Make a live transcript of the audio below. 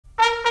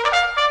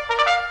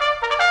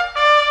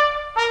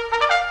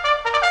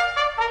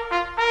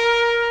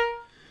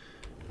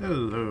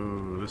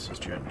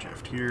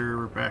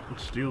back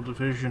with Steel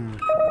Division.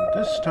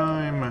 This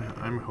time,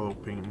 I'm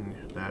hoping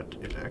that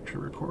it actually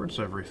records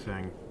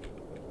everything.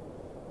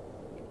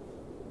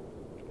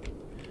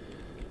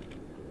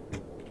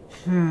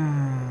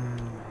 Yeah,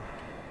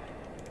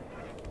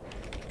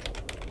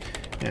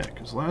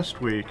 because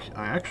last week,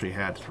 I actually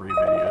had 3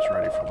 videos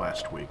ready for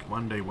last week.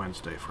 Monday,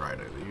 Wednesday,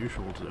 Friday. The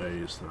usual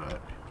days that I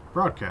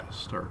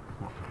broadcast, or,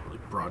 well, not really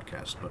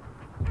broadcast, but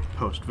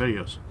post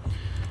videos.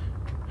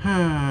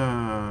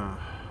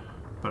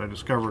 But I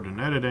discovered in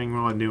editing,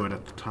 well, I knew it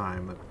at the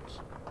time, that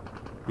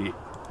the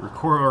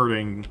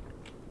recording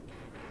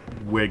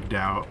wigged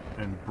out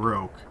and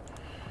broke.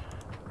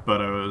 But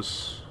I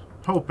was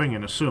hoping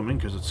and assuming,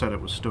 because it said it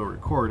was still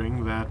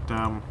recording, that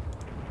I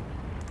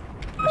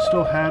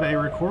still had a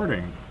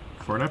recording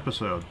for an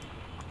episode.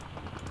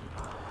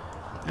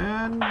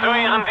 And Zu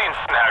Ihren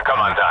Diensten, Herr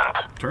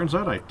Kommandant. Turns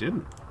out I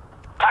didn't.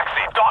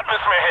 Taxi, dort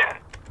müssen wir hin.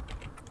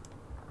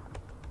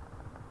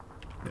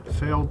 It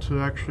failed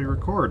to actually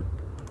record.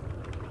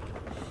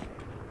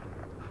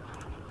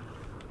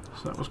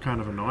 So that was kind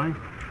of annoying.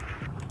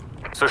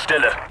 Zur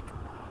Stelle.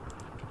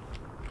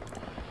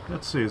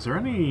 Let's see, is there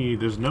any...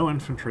 There's no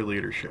infantry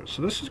leadership.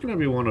 So this is going to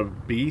be one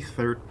of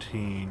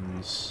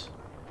B-13's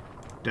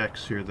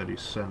decks here that he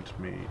sent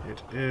me.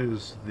 It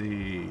is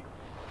the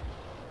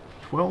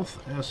 12th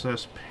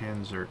SS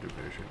Panzer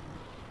Division.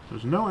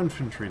 There's no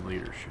infantry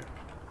leadership.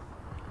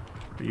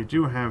 But you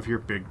do have your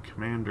big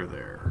commander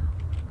there.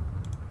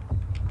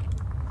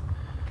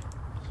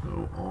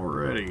 So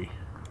already...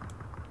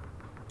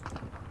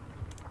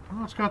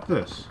 Oh, it's got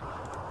this.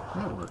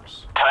 That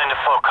works. Keine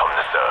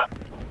Vorkommnisse.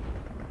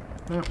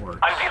 That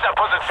works. An dieser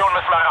Position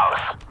müssen wir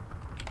raus.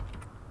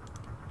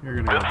 You're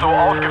gonna Wird go so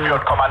there.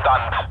 ausgeführt,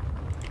 Kommandant.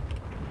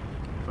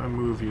 If I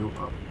move you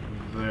up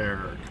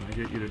there, can I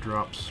get you to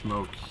drop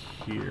smoke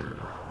here?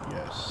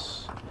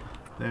 Yes.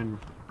 Then...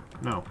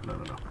 No.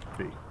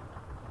 B.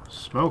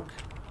 Smoke.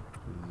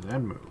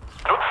 Then move.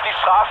 Nutzt die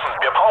Straßen.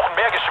 Wir brauchen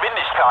mehr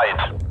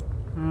Geschwindigkeit.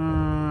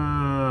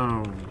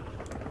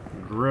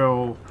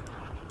 Grill.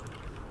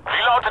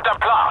 Wie lautet der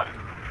Plan?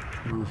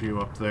 Move you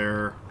up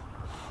there.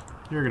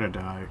 You're gonna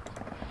die.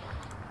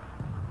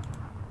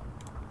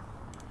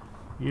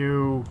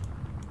 You...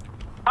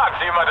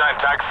 Hat jemand ein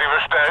Taxi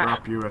bestellt?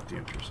 Drop you at the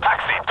intersection.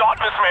 Taxi, dort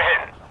müssen wir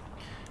hin.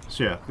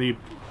 So yeah,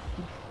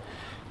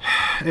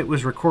 it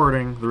was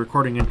recording, the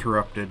recording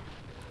interrupted.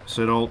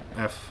 So hit Alt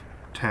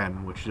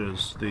F10, which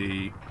is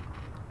the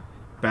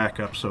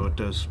backup, so it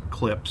does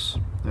clips,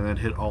 and then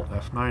hit Alt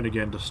F9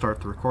 again to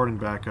start the recording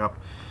back up,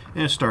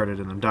 and it started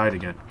and then died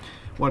again.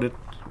 What had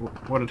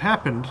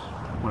happened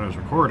when I was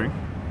recording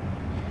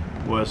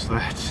was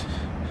that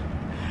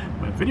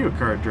my video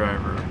card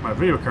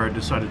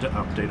decided to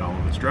update all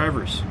of its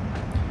drivers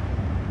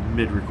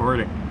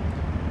mid-recording,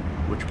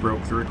 which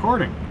broke the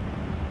recording.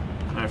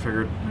 And I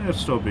figured it'd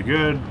still be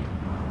good.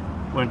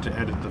 Went to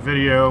edit the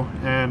video,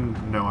 and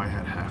no, I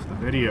had half the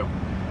video.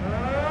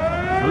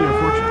 Really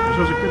unfortunate. This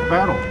was a good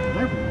battle, and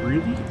I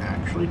really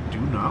actually do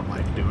not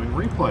like doing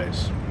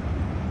replays.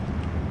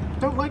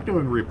 Don't like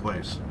doing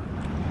replays.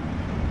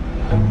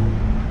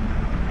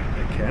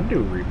 I can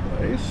do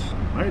replays.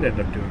 Might end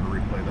up doing a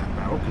replay of that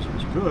battle because it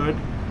was good,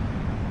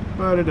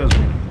 but it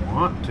doesn't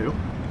want to.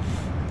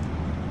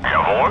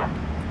 Jawohl.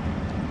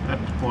 That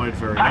deployed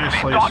very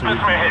nicely, so we can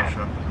rush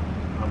up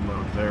and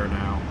unload there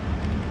now.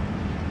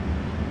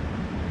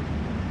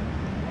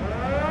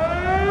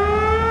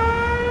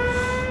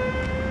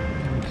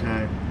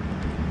 Okay.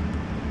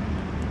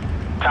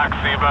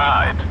 Taxi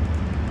bereit.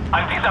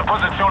 An dieser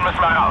Position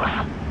müssen wir raus.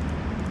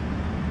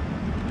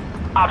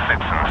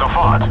 Absitzen,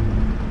 sofort.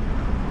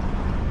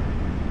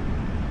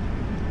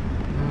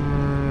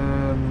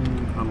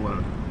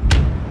 Unload.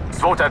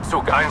 Zweiter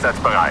Zug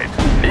einsatzbereit.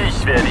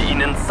 Ich werde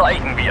Ihnen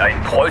zeigen, wie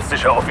ein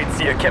preußischer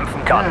Offizier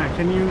kämpfen kann. Yeah,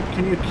 can you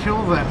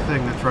kill that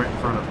thing that's right in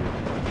front of you?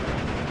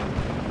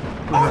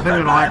 With the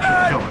thing that'll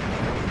actually kill it.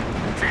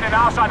 Zieh den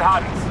Arsch an,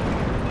 Hans.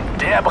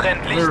 Der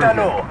brennt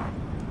lichterloh.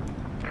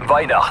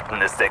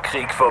 Weihnachten ist der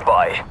Krieg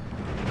vorbei.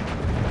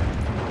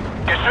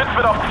 Geschütz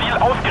wird auf Ziel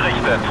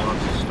ausgerichtet.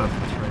 Lots of stuff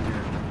that's right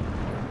here.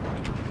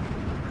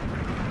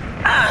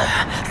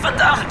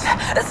 Verdammt,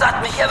 es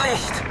hat mich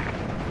erwischt.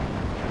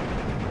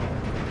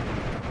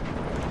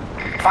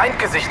 Feind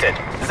gesichtet.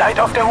 Seid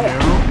auf der Hut.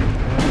 And a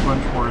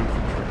bunch more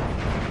infantry.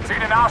 Zieh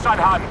den Arsch an,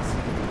 Hans.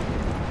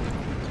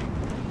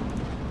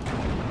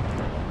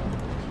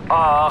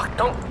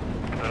 Achtung.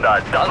 Na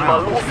dann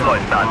mal los, A lot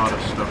Leutnant.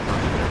 of stuff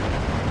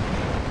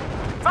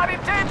right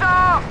here.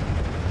 Sanitäter!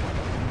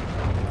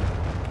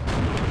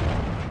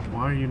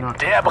 Why are you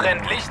not... Der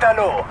brennt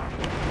lichterloh.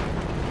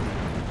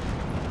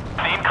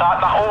 Ziehen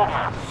Grad nach oben.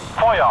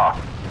 Feuer.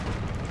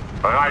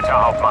 Bereit,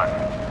 Herr Hauptmann.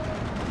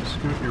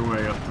 Scoot your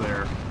way up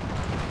there.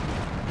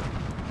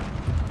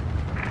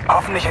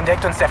 Hoffentlich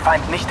entdeckt uns der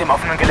Feind nicht im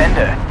offenen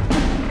Gelände.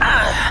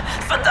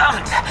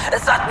 Verdammt,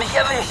 es hat mich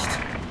erwischt.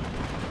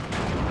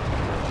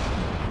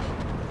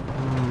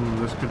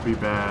 This could be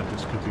bad.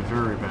 This could be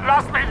very bad.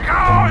 Lass mich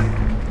raus!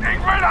 Ich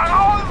will nach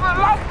Hause!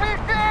 Lass mich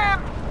gehen!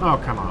 Oh,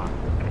 come on.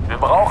 Wir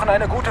brauchen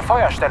eine gute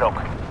Feuerstellung.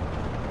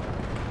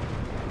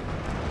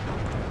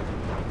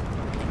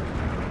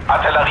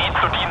 Artillerie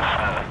zu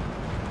Diensten.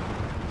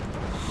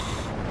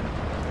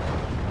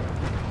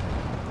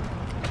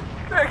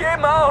 Wir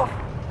geben auf!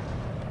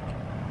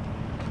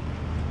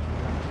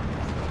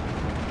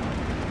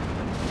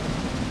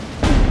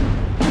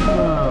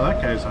 Oh,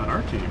 that guy's on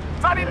our team.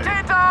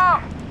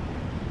 Sanitäter!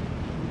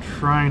 I'm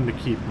trying to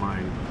keep my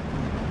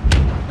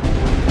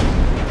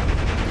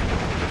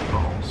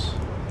balls.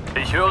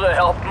 Ich höre,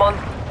 Hauptmann.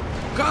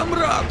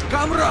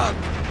 Kamerad!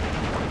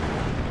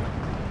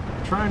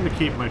 Trying to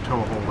keep my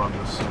toehold on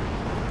this thing.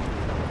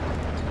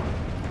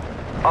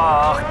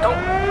 Achtung!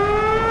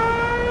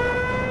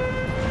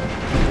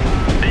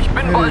 Ich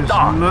bin It bald is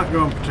da. not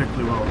going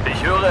particularly well.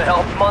 Ich höre,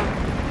 Hauptmann.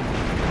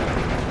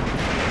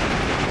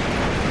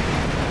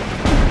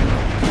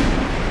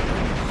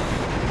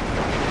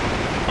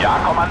 Ja,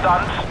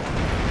 Kommandant.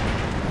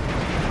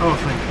 Oh,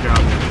 thank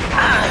God.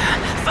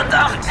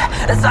 Verdammt!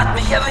 Es hat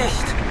mich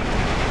erwischt!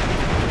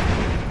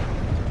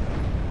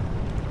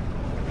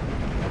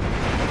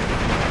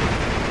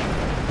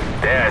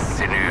 Der ist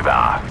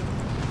hinüber.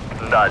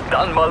 Na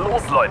dann mal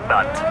los,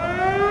 Leutnant.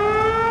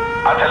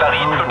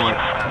 Artillerie Oh zu boy.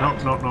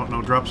 Diensten.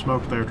 No. Drop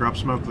smoke there. Drop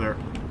smoke there.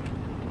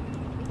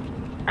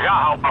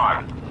 Ja,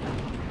 Hauptmann.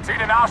 Zieh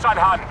den Arsch an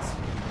Hans.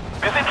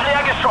 Wir sind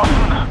leer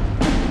geschossen.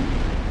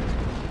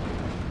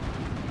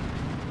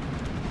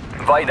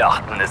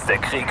 Weihnachten ist der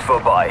Krieg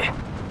vorbei.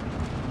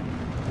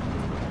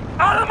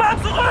 Alle mal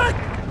zurück!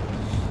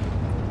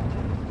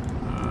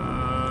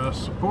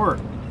 Support.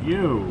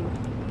 You.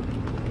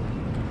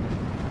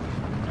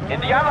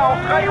 Indianer auf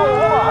 3 Uhr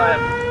Oberhalb.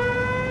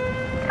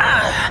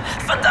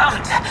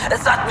 Verdammt!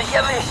 Es hat mich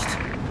erwischt!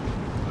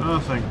 Oh,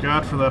 thank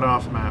God for that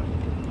off-map.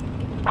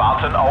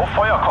 Warten auf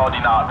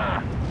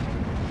Feuerkoordinaten.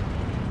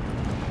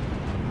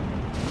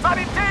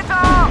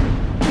 Sanitäter!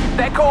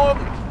 Deckung!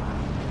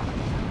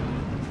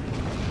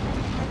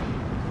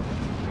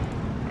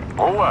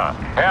 Ruhe,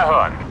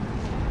 herhören.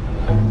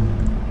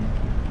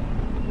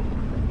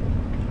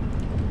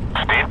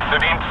 Steht zu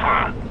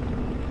Diensten.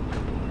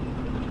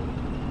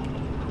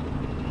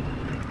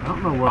 I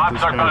don't know what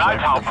this Fahrzeug guy's bereit,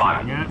 actually Hauptmann.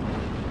 shooting at.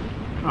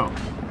 Oh,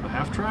 the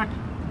half-track?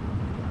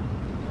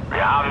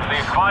 Wir haben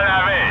sie voll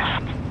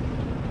erwischt.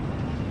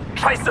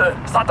 Scheiße!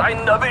 Es hat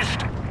einen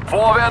erwischt!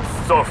 Vorwärts,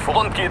 zur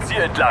Front geht's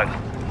hier entlang.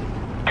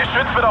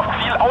 Geschütz wird auf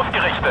Ziel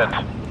ausgerichtet.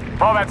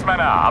 Vorwärts,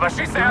 Männer, aber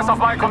schießt erst auf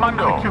mein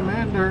Kommando. My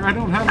commander, I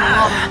don't have a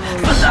lot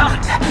of those.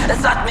 Verdammt!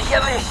 Es hat mich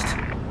erwischt!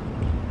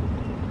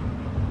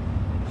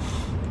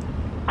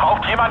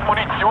 Braucht jemand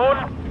Munition?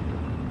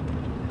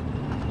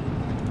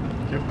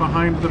 Get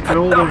behind the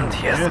building. Verdammt,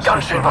 hier ist Yes,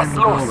 ganz get schön behind was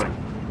the los. building.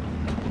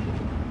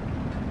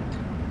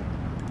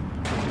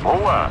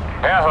 Ruhe,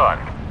 herhören.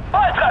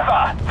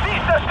 Volltreffer! Sie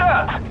ist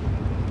zerstört!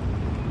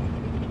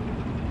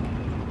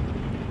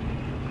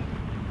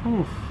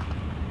 Oof.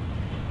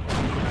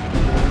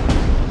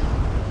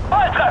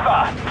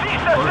 Volltreffer! Sie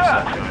ist Of course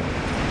zerstört! that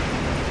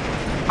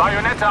guy.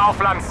 Bajonette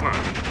aufpflanzen.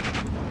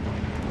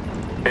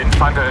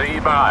 Infanterie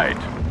bereit.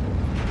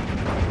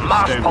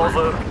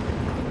 Marschpause!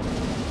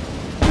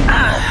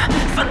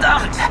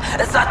 Verdammt!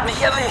 Es hat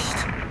mich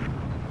erwischt!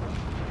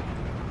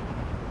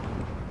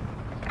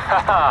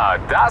 Haha,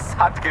 das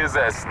hat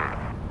gesessen.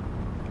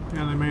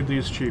 Yeah, they made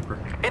these cheaper.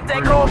 In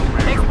Deckung!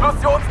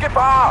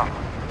 Explosionsgefahr!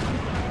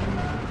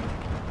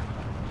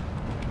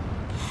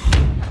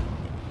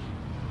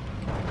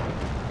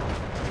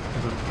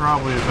 They're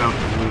probably about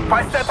to lose.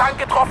 Falls der Tank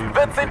getroffen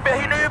wird, sind wir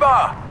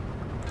hinüber!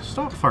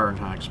 Stop firing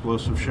high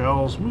explosive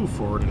shells. Move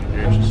forward and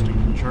engage the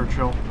stinking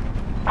Churchill.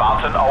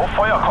 Warten auf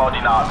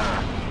Feuerkoordinaten.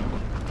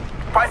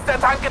 Falls der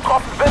Tank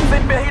getroffen wird,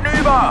 sind wir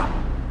hinüber!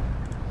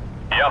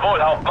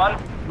 Jawohl, Hauptmann.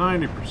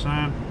 90%.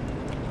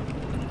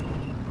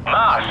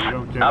 Marsch!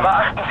 Aber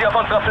achten Sie auf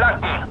unsere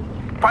Flanken.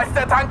 Falls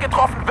der Tank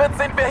getroffen wird,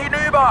 sind wir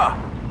hinüber!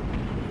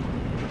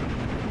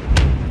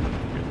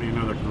 Get me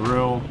another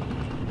grill.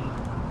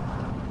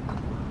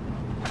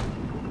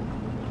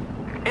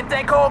 In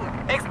Deckung!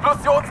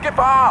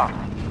 Explosionsgefahr!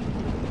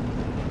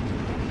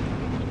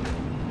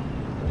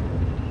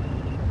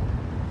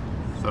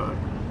 Thud.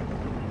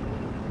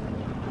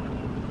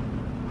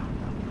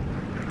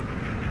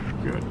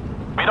 Good.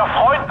 Weder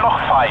Freund noch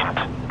Feind.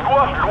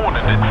 Nur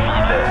lohnende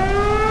Ziele.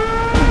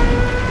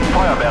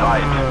 Feuer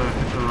bereit.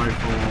 Hit the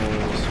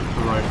rifles. Hit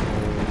the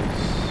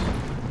rifles.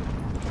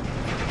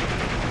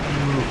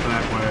 Move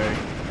that way.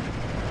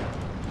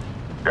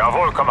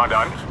 Jawohl,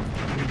 Kommandant.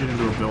 You get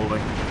into a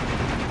building.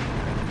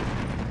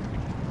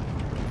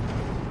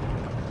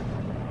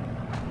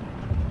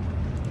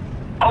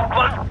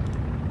 Hauptmann!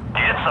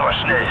 Jetzt aber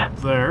schnell.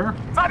 There.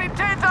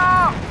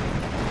 Sanitäter!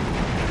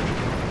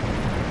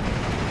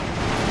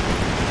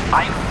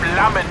 Ein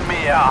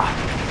Flammenmeer!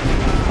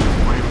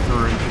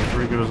 Flamethrower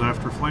infantry goes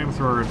after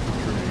flamethrower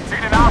infantry.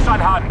 Zieh den Arsch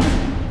an Hand.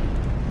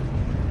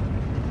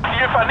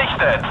 Ziel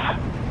vernichtet.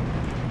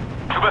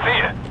 Zu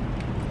Befehl.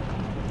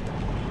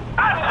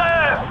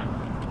 Angriff!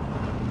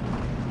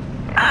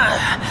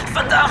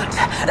 Verdammt!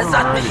 Es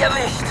hat mich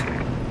erwischt!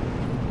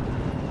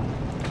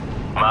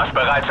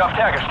 Marschbereitschaft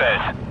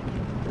hergestellt.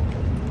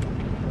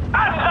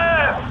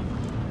 Angriff!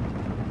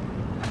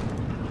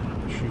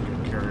 Machine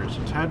gun carriers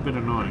tad bit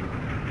annoying.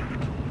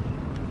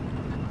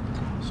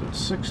 So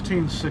it's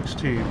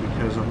 16-16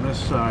 because on this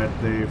side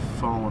they've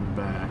fallen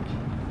back.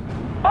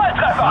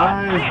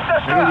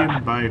 5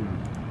 billion Biden.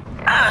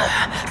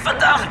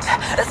 Verdammt!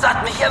 Es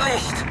hat mich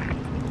erwischt!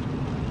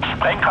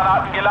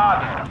 Sprenggranaten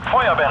geladen.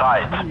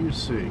 Feuerbereit. What do you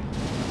see?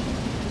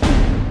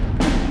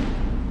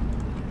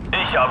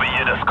 Ich habe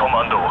hier das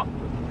Kommando.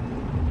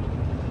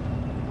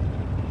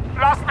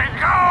 Lass mich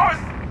raus!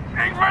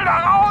 Ich will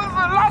nach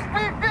Hause! Lass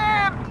mich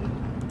gehen!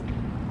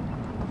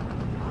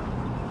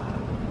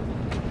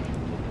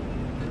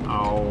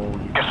 Oh,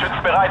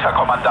 Geschützbereit, Herr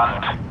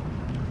Kommandant.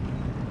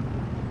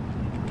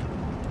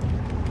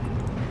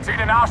 Zieh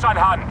den Arsch an,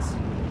 Hans!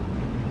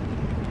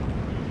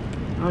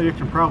 well, you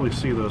can probably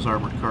see those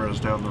armored cars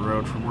down the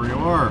road from where you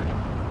are.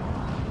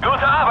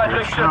 Gute Arbeit, Good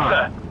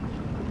Richtschütze.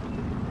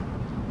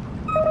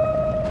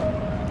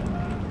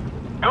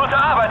 Gute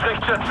Arbeit,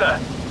 Richtschütze.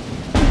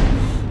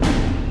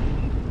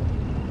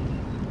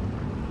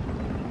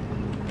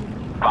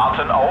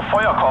 Warten auf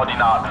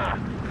Feuerkoordinaten.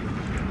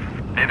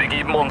 Wir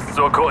begeben uns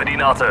zur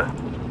Koordinate.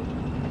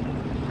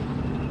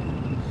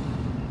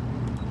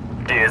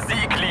 Der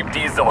Sieg liebt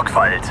die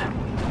Sorgfalt.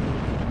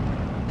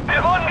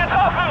 Wir wurden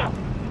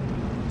getroffen.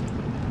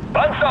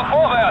 Panzer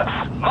vorwärts.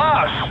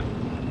 Marsch.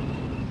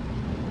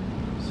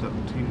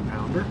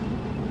 17-pounder.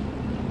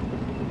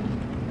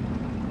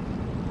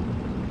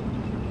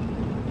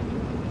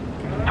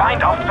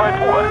 Feind auf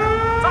 12 Uhr.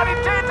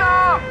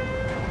 Sanitäter!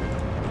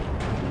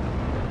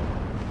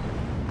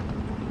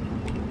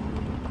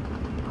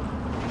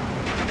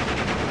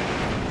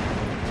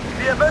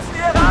 Wir müssen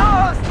hier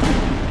raus!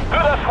 Für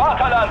das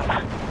Vaterland.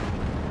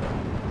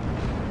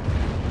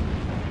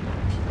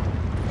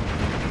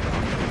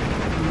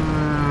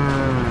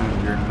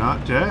 You're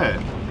not dead.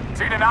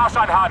 Zieh den Arsch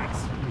an, Hans!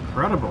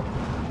 Incredible.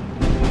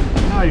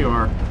 Now you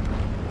are.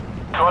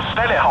 Zur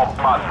Stelle,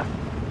 Hauptmann.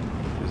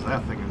 Because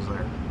that thing is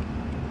there.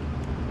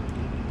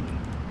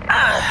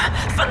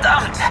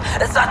 Verdammt!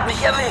 Es hat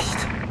mich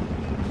erwischt!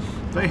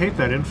 They hate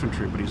that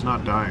infantry, but he's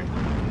not dying.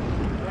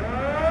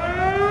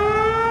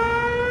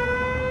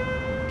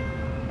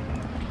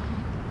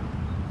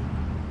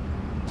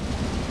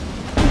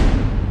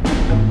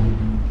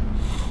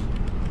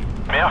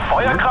 Mehr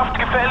Feuerkraft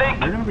gefällig?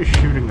 You're gonna be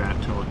shooting that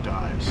till it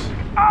dies.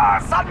 Ah,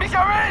 es hat mich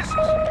erwischt!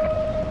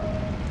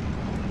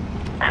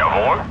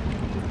 Jawohl.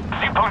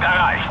 Siegpunkt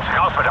erreicht.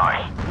 Raus mit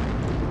euch.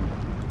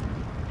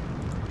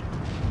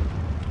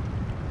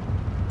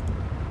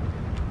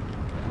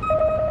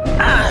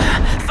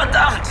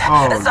 Verdammt!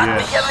 Oh, Es hat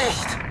yes. mich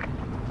erwischt!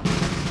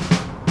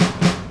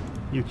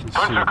 You can see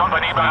Fünfte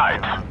Kompanie that.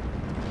 bereit.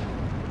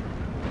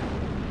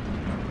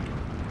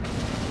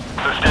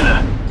 Zur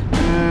Stelle.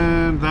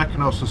 And that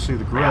can also see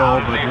the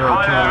grill, but your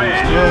artillery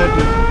is dead.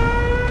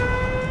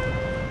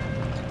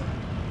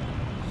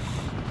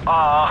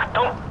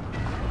 Achtung.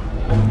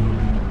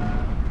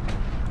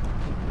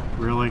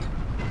 Really?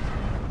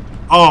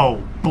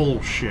 Oh,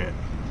 bullshit.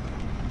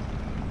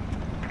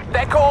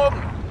 Deckung!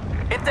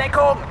 In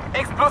Deckung!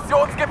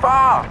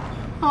 Explosionsgefahr!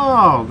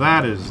 Oh,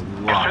 that is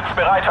luck.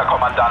 Geschützbereit, Herr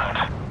Kommandant.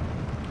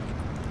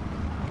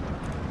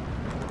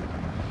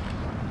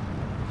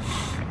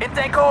 In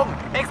Deckung!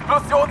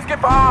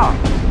 Explosionsgefahr!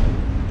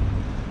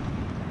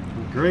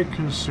 Great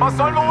consumer. Was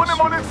sollen wir ohne has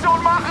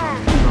Munition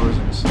machen? goes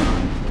inside.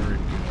 Very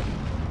good.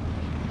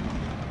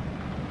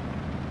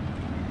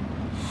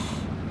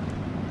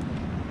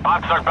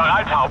 Fahrzeug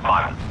bereit,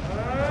 Hauptmann.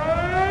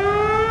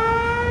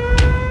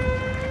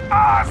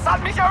 Ah, es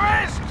hat mich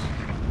erwischt!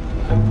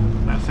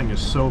 That thing is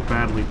so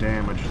badly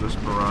damaged, this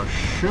barrage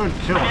should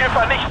kill Ziel it.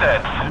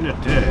 vernichtet. And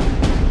it did.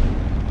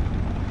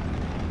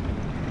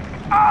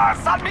 Ah,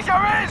 es hat mich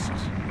erwischt!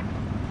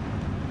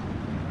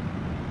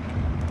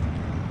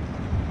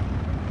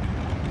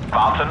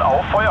 Warten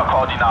auf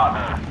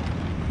Feuerkoordinaten.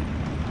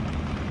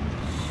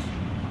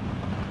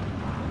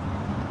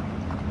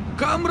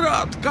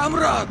 Kamerad,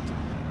 Kamerad!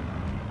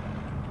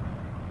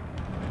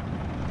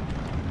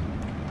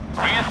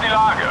 Wie ist die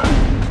Lage?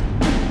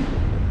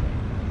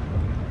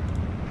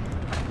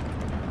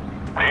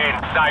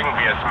 Den zeigen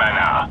wir es,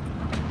 Männer.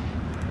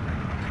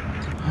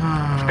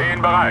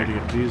 Stehen bereit. To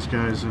get these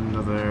guys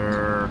into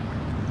there.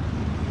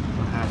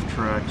 The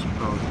half-tracks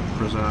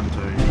present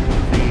a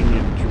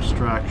convenient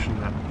distraction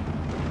that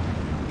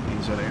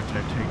means that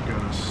anti-tank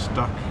gun is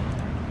stuck.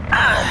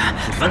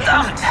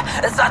 Verdammt!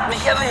 Es hat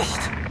mich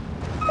erwischt!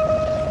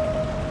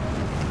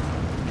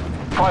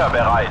 Feuer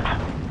bereit.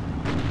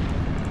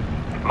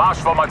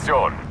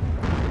 Marschformation!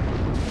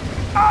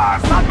 Ah,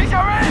 es hat mich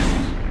erwischt!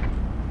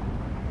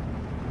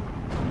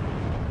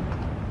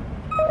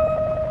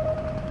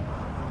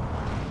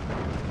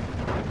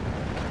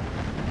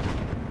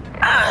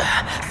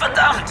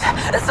 Verdammt!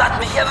 Es hat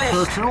mich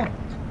erwischt! Churchill?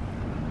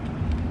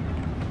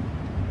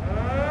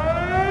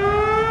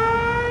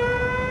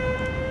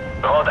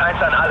 Rot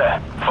 1 an alle.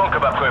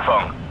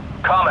 Funküberprüfung.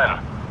 Kommen.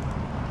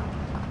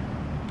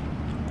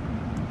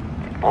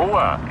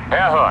 Ruhe!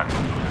 Herhören!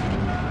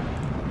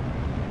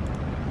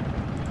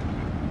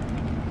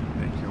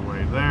 Make your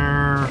way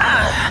there.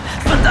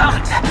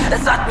 Verdammt!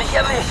 Es hat mich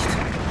erwischt!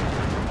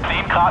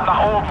 10 Grad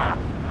nach oben.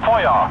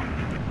 Feuer.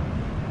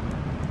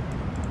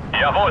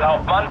 Jawohl,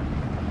 Hauptmann.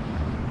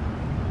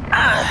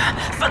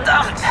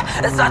 Verdammt!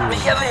 Es hat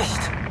mich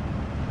erwischt!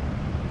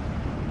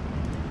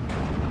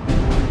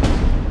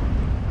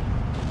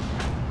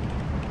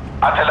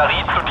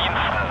 Artillerie zu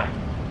Diensten.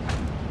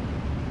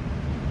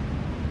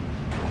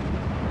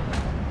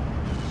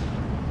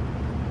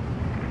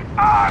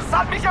 Ah, es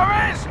hat mich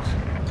erwischt!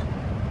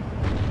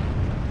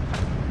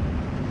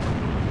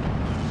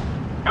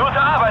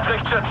 Gute Arbeit,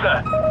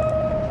 Lichtschütze.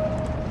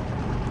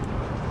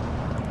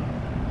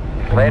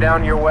 Lay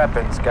down your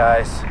weapons,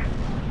 guys.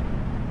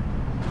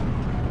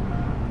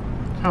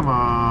 Come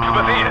on. Zu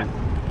Befehl.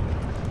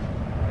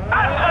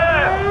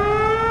 Angriff!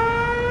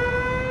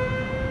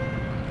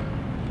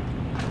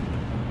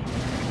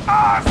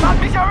 Ah, es hat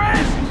mich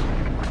erwischt!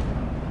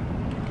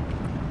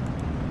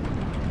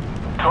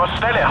 Zur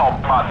Stelle,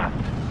 Hauptmann.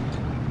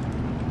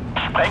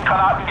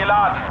 Sprenggranaten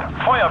geladen.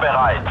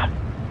 Feuerbereit.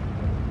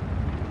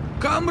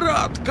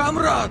 Камрад,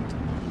 Камрад!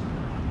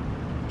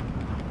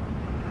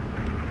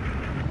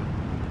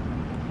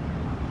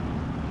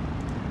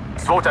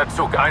 Zweiter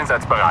Zug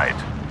einsatzbereit.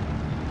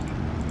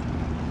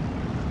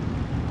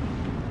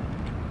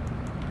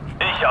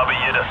 Ich habe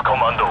hier das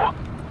Kommando.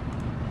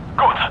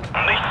 Gut,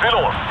 nichts für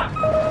los.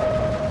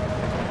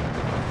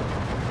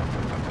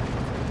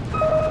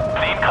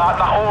 10 Grad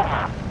nach oben.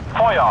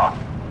 Feuer.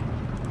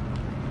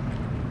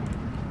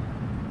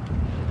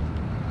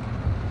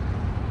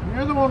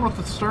 You're the one with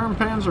the stern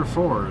Panzer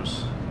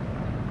IVs.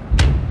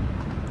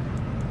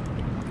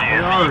 They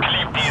Der are Sieg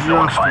liebt die just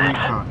Sorgfalt.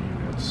 recon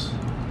units.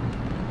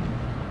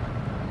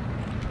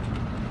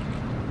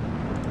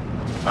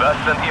 Was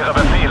sind Ihre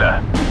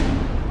Befehle?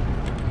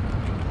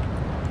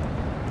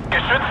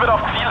 Geschütz wird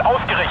auf Ziel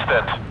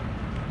ausgerichtet.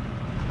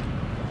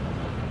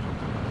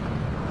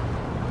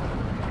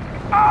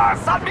 Ah,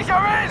 es hat mich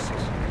erwischt!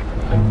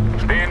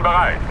 Stehen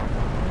bereit.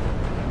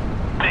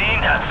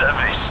 Den hat's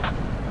erwischt.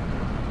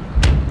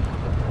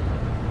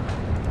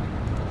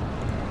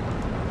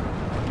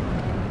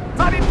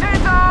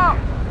 Sanitäter!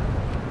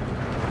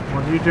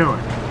 What are you doing?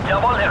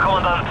 Jawohl, Herr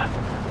Kommandant.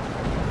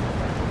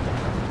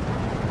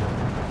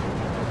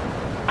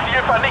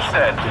 Ziel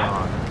vernichtet.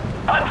 God.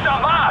 Panzer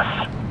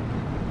Marsch!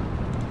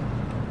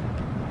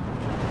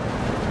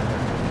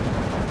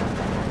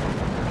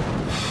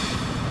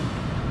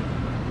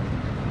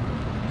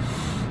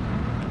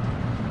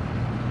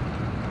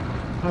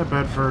 Hi,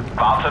 Bedford.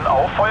 Warten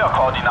auf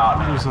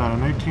Feuerkoordinaten. What is that,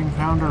 an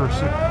 18-pounder or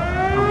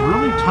a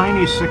really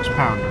tiny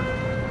 6-pounder?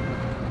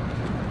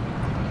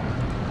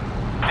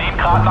 10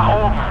 Grad nach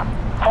oben.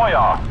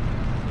 Feuer.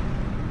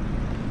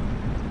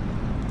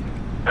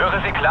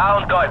 Höre Sie klar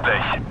und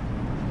deutlich.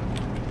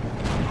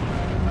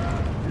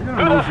 You're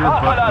gonna move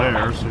your butt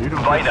there so you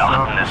don't get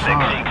shot Weihnachten in the ist der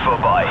side. Krieg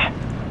vorbei.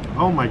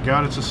 Oh my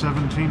god, it's a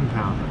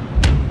 17-pounder.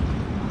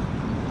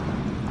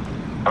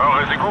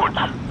 Höre Sie gut.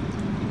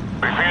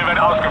 Befehl wird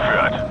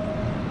ausgeführt.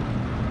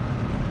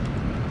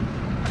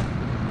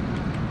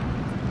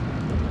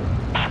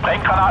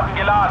 Sprenggranaten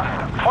geladen.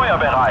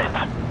 Feuerbereit.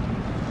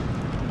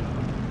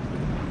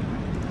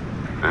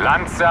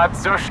 Lanzer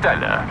zur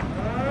Stelle.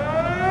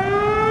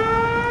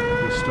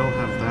 We still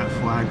have that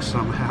flag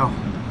somehow.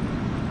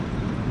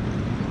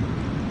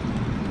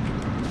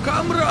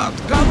 Камрад,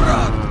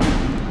 Камрад!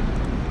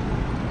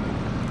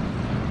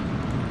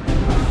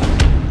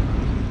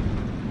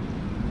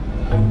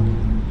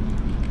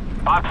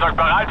 Fahrzeug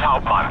bereit,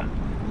 Hauptmann.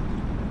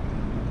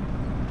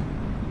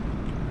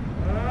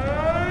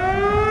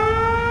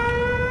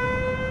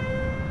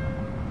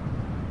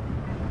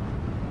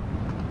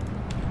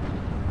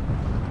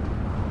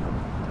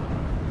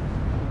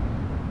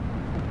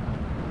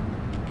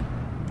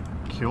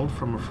 Killed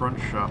from a front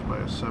shot by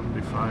a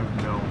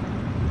 75 mil.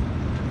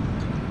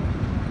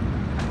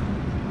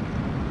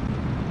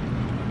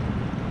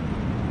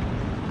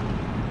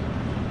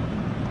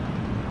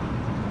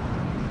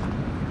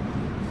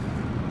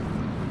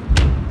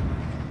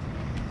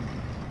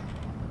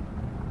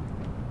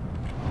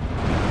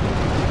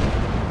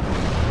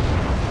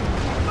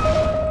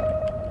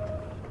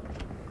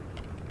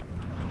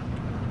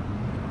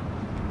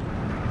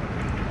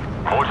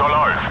 Motor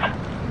läuft.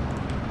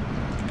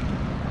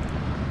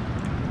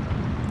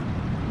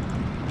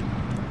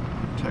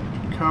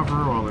 Protected cover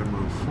while they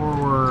move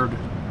forward.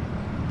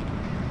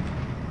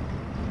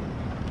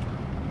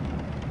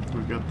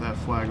 We've got that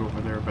flag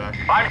over there back.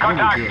 Fine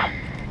contact. Really good.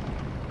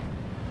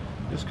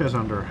 This guy's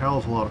under a hell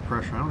of a lot of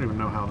pressure. I don't even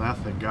know how that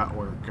thing got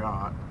where it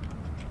got.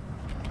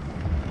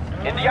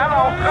 Indianer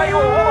auf 3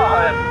 Uhr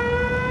Oberhalb.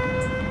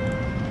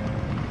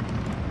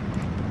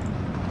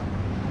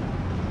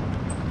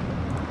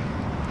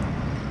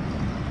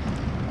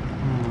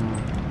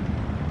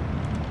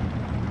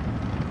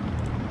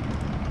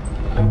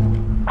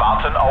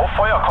 Warten auf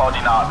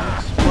Feuerkoordinaten.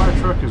 Supply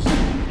truck is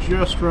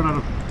just run out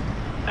of...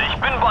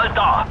 Ich bin bald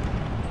da.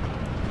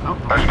 Oh,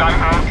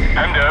 Verstanden.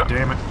 Ende.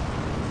 damn it.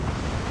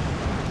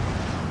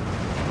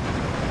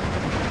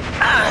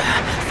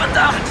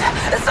 Verdammt!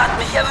 Es hat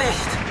mich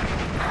erwischt!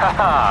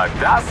 Haha,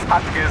 das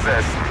hat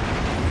gesessen.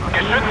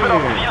 Geschütz wird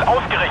auf Ziel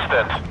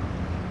ausgerichtet.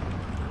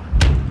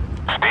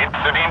 Steht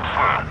zu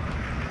Diensten.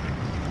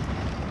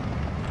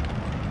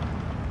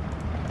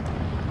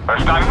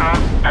 Verstanden.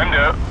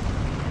 Ende.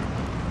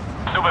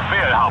 Zu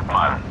Befehl,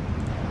 Hauptmann.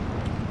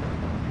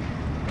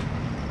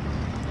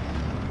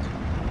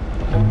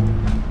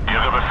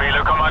 Ihre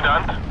Befehle,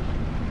 Kommandant?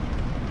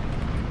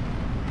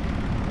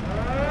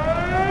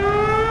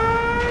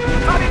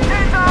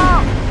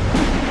 Sanitäter!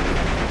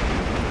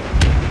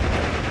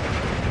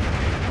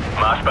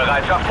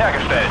 Marschbereitschaft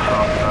hergestellt.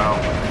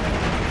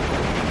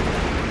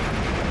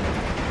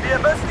 Wir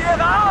müssen hier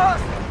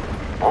raus!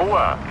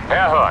 Ruhe.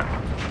 Herhören.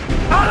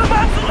 Alle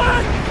mal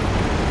zurück!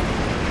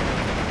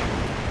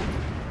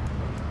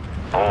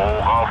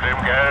 Hoch auf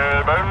dem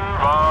gelben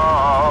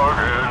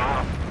Wagen.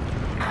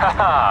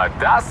 Haha,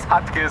 das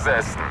hat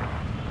gesessen.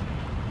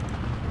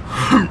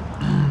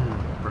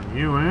 Bring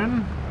you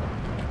in.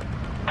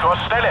 Zur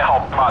Stelle,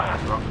 Hauptmann.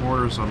 Got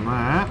orders on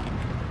that.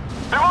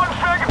 Wir wurden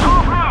schwer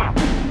getroffen.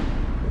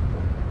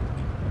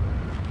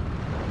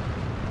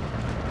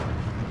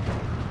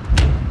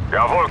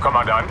 Jawohl,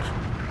 Kommandant.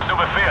 Zu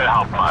Befehl,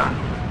 Hauptmann.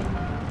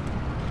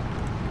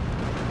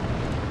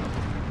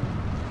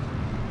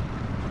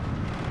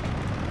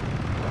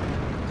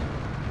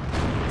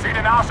 Zieh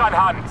den Arsch an,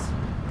 Hans.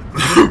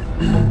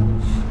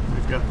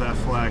 We've got that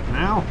flag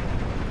now.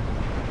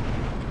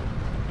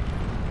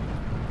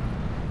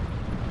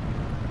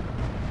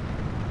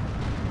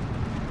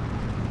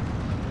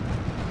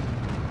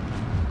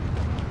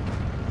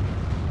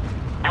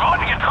 Wir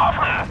wurden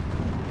getroffen.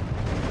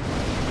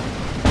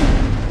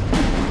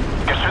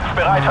 Geschütz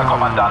bereit, Herr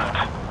Kommandant.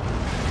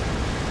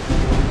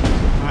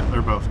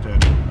 They're both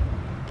dead.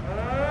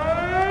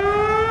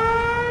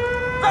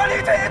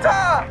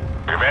 Sanitäter!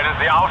 Wir werden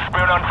sie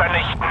aufspüren und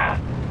vernichten.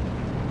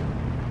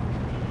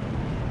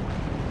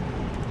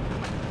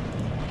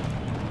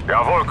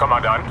 Jawohl,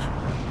 Kommandant.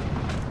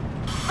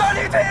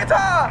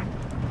 Sanitäter!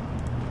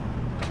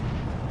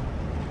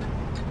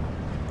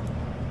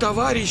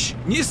 Товарищ,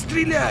 не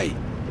стреляй!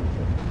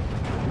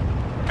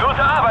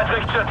 Gute Arbeit,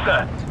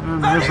 Richtschütze.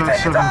 And there's that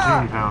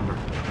 17-pounder.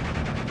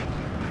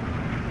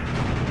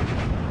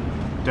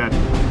 Dead.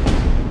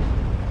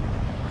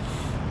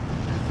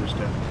 Panther's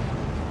dead.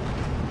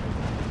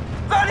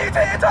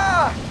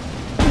 Sanitäter!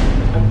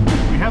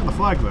 We have the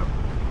flag though.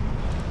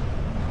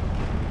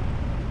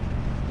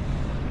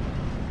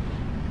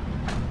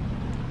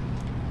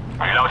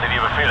 Wie lautet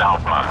Ihr Befehl,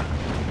 Hauptmann?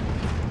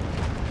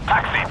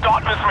 Taxi,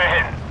 dort müssen wir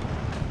hin.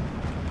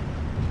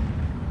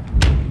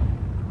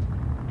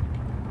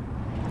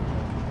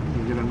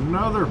 We get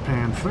another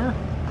Panther.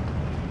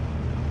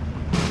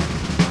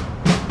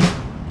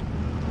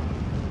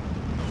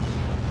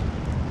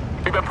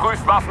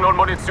 Überprüft Waffen und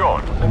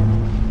Munition.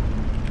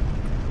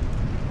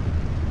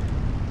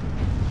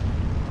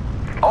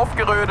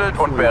 Aufgerödelt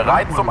und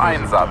bereit zum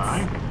Einsatz.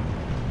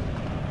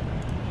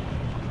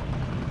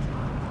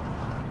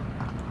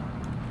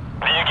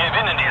 Wir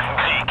gewinnen diesen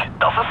Krieg.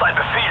 Das ist ein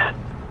Befehl.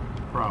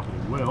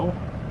 Probably will.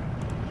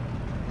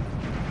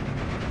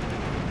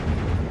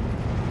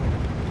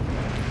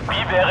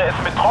 Wie wäre es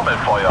mit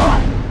Trommelfeuer?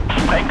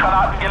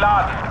 Sprenggranaten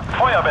geladen.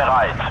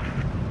 Feuerbereit.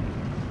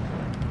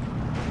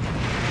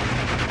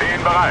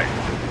 Stehen bereit.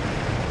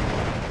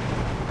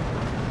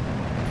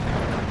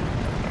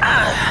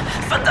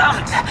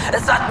 Verdammt!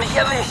 Es hat mich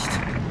erwischt!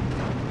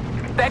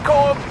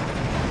 Deckung!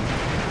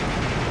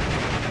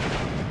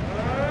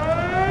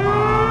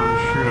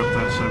 Shoot up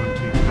that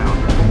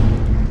 17-pounder.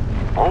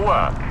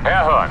 Ruhe.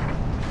 Herhören.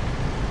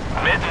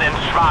 Mitten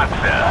ins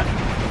Schwarze.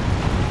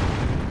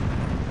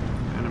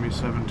 Enemy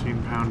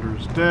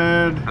 17-pounder's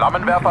dead.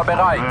 Flammenwerfer Fall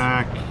bereit.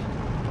 Back.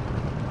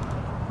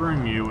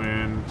 Bring you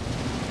in.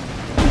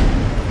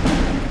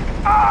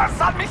 Ah, es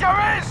hat mich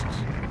erwischt!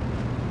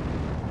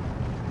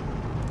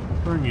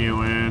 Bring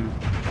you in.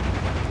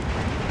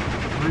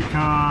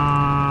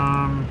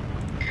 Recon.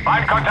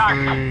 Feindkontakt.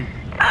 Three.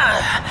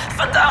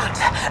 Verdammt!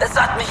 Es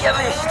hat mich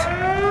erwischt!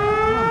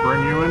 I'll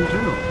bring you in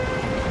too.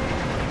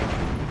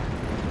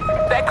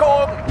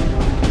 Deckung!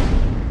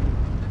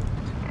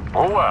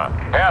 Ruhe.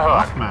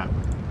 Herhören. Off map.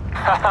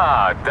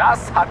 Haha,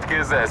 das hat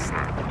gesessen.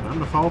 Time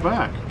to fall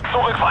back.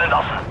 Zurückfallen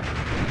lassen.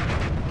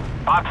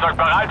 Fahrzeug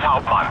bereit,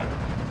 Hauptmann.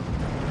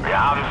 Wir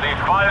haben sie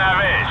voll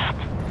erwischt.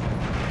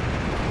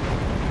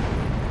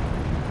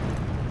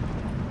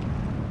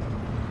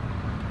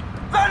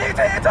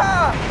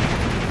 Sanitäter!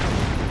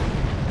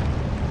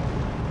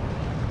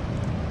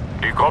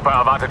 Die Gruppe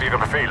erwartet Ihre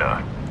Befehle.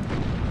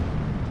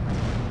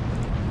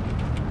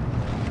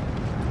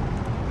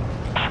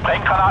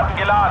 Sprenggranaten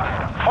geladen.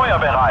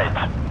 Feuerbereit.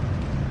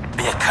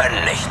 Wir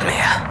können nicht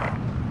mehr.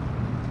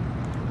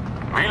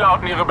 Wie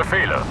lauten Ihre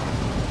Befehle?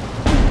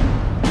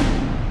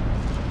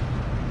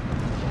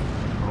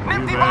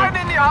 Nimm die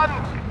Beine in die Hand!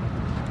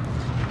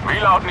 Wie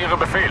lauten Ihre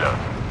Befehle?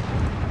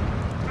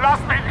 Lass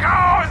mich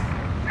raus!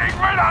 Ich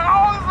will nach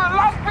Hause!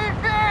 Lass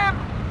mich gehen!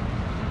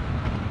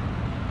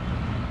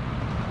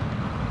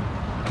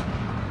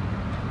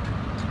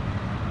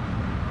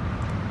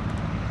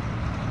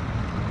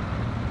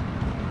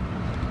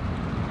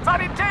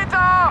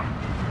 Sanitäter!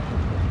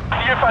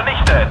 Ziel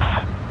vernichtet.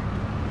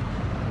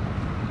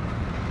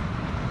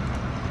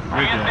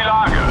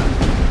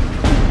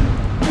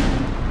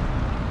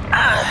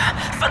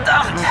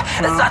 Verdammt!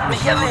 Es hat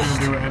mich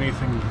erwischt! Do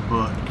anything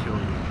but kill you.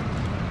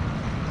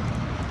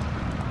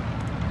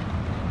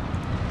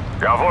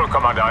 Jawohl,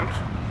 Kommandant.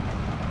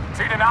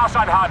 Zieh den Arsch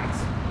an,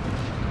 Hans.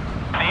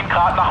 10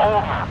 Grad nach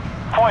oben.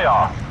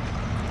 Feuer.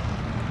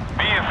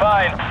 Viel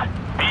Feind,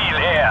 viel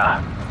Air.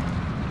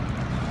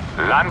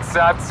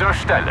 Lanzer zur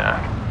Stelle.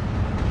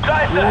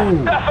 Scheiße,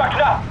 Ooh. das war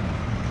knapp.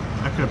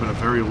 That could have been a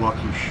very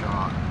lucky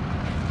shot.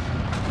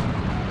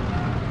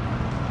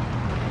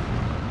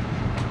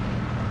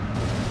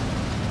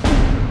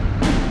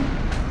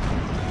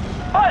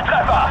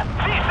 Volltreffer,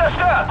 sie ist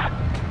zerstört.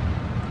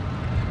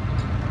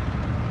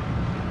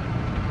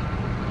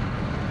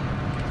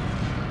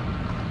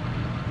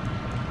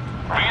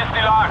 Wie ist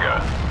die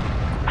Lage?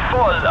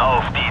 Voll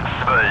auf die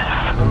 12.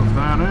 Move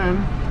that in.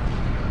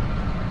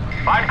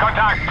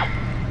 Feindkontakt.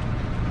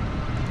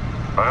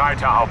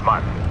 Reiter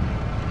Hauptmann.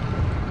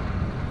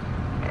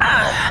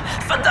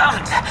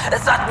 Verdammt!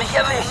 Es hat mich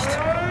erwischt!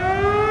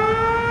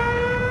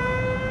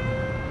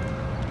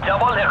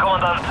 Jawohl, Herr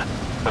Kommandant.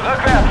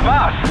 Rückwärts,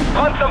 Marsch!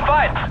 Front zum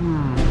Feind!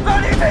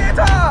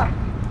 Sanitäter!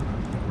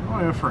 Oh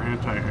yeah, for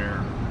anti-air.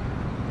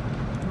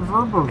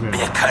 Verbogen.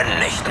 Wir können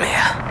nicht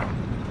mehr.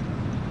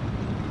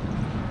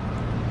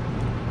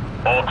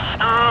 Ob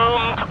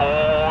stürmt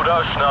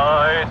oder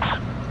schneit.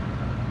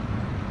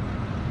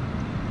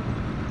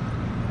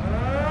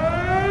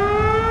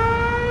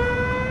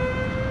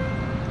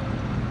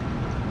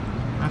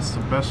 That's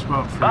the best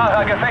spot for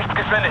Wahrer you.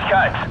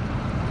 Gefechtsgeschwindigkeit.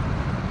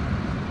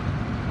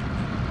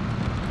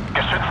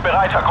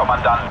 Geschützbereit, Herr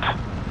Kommandant.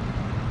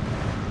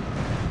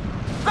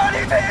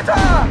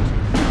 Sanitäter!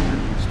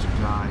 Needs to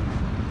die.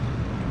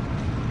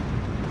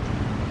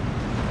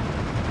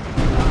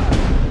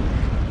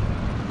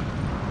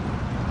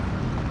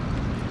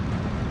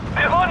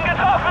 Wir wurden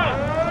getroffen!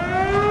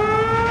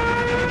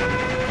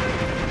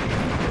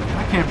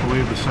 I can't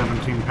believe the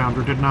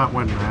 17-pounder did not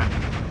win that.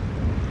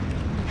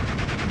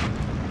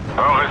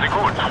 Höre Sie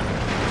gut.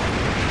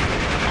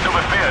 Zu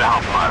Befehl,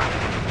 Hauptmann.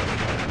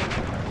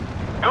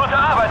 Gute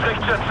Arbeit,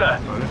 Richtschütze.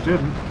 But it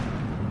didn't.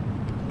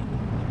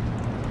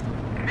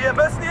 Wir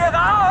müssen hier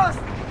raus!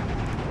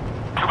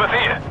 Zu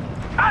Befehl.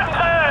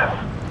 Angriff!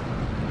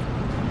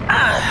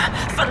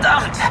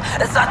 Verdammt!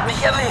 Es hat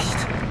mich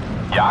erwischt!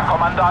 Ja,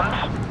 Kommandant.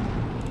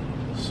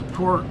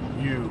 Support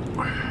you.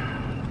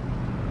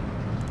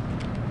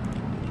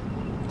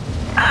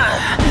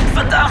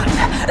 Verdammt!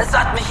 Es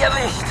hat mich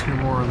erwischt! 2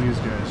 more of these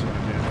guys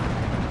again.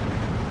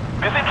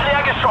 Wir sind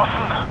leer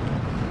geschossen.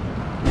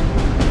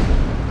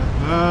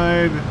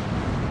 Died.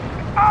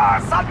 Ah,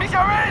 es hat mich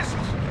erwischt!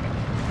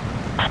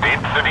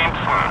 Stets zu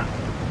Diensten.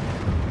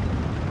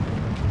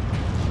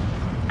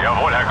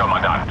 Jawohl, Herr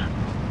Kommandant.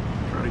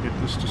 Try to get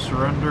this to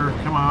surrender.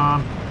 Come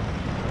on.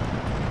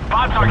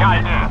 Fahrzeug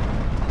halten.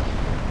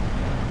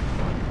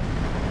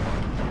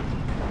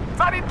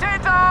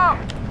 Sanitäter!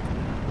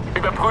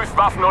 Überprüft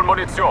Waffen und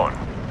Munition.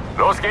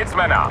 Los geht's,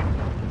 Männer.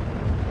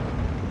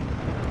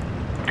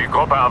 Die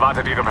Gruppe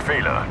erwartet Ihre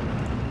Befehle.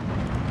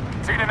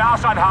 Zieh den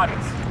Arsch an, Hans.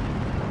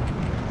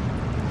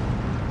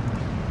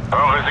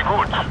 Höre Sie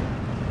gut.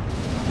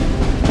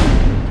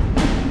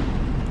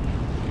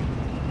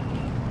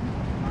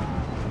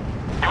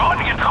 Sie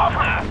wurden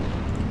getroffen.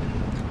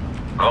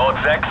 Rot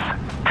 6,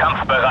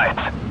 kampfbereit.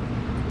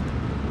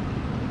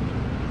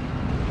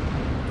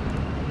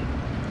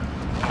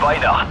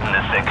 Weihnachten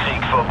ist der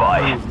Krieg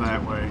vorbei. Move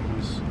that way.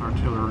 He's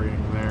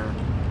artillerying there.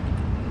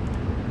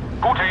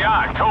 Gute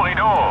Jagd,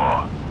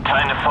 Korridor.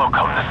 Keine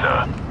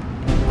Vorkommnisse.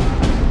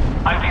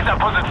 An dieser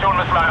Position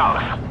müssen wir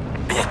raus.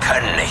 Wir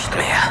können nicht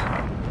mehr.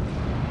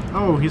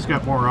 Oh, he's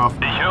got more off.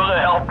 Ich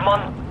höre,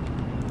 Hauptmann.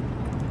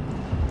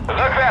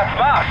 Rückwärts,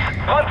 Marsch!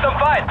 Front zum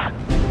Feind!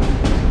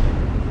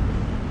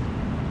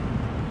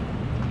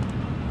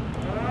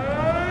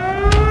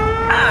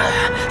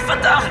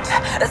 Verdammt!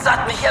 Es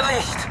hat mich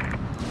erwischt!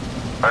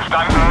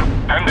 Verstanden?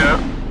 Hände.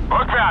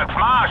 Rückwärts,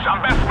 Marsch!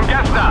 Am besten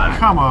gestern!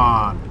 Come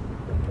on.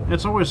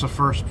 It's always the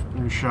first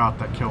shot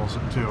that kills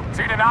it, too.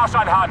 Zieh den Arsch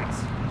an,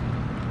 Hans!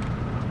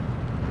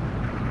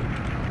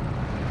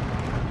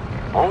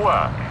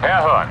 Ruhe!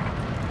 Herhören!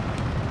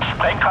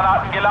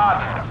 Sprenggranaten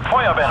geladen!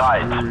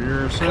 Feuerbereit!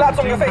 Klar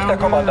zum Gefecht, Herr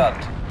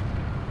Kommandant!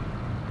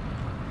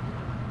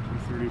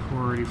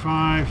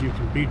 234.85, you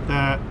can beat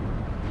that.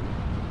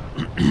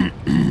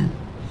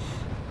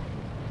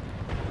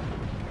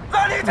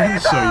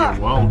 So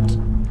you won't.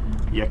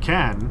 You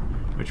can,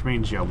 which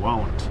means you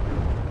won't.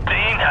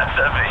 Den hat's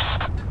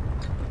erwischt!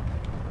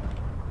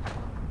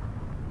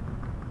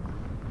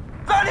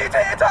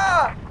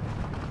 Sanitäter!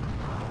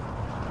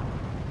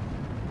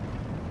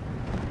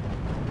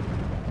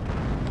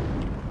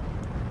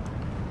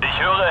 Ich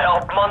höre, Herr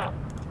Hauptmann.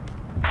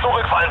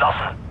 Zurückfallen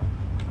lassen.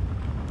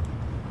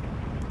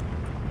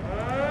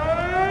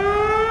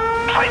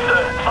 Scheiße,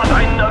 es hat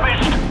einen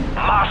erwischt.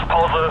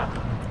 Marschpause.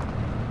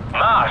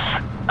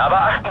 Marsch. Aber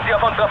achten Sie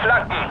auf unsere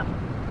Flanken.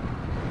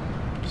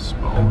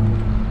 Spawn.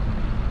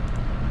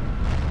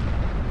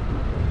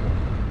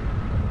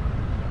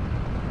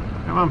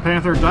 Come on,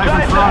 Panther, dive in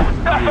Scheiße, front.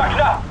 das war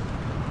knapp.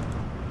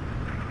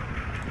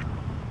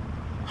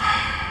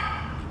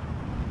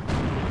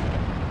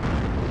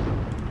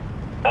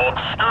 Ob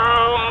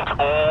stürmt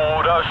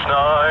oder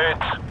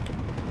schneit.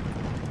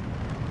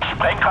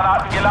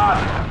 Sprenggranaten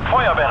geladen.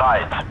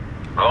 Feuerbereit.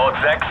 Rot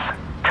 6,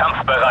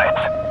 kampfbereit.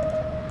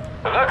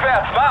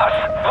 Rückwärts, Marsch!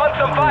 Front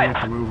zum We Feind!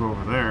 have to move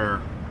over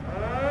there.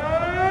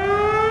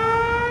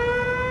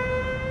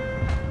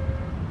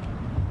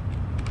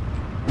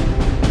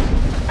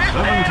 Wir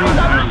stehen 17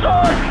 unter Pounder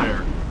Beschuss! right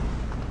there.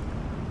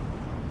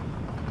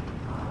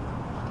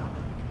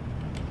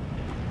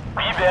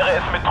 Wie wäre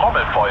es mit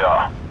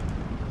Trommelfeuer?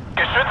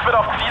 Geschütz wird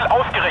auf Ziel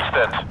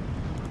ausgerichtet.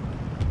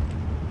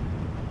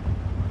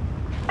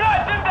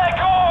 Bleibt in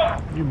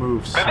Deckung! You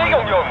move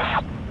Bewegung, slightly.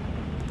 Jungs!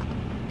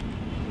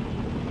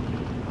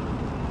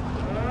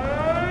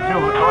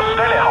 Kill it. Zur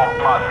Stelle,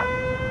 Hauptmann!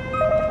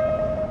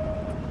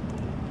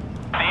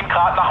 10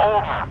 Grad nach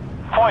oben.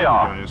 You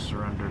Feuer! guys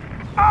surrendered.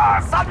 Ah,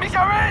 es hat mich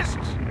erwischt!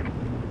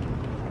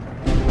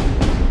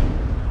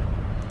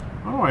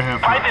 What do I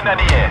have Feind in der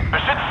Nähe!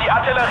 Beschützt die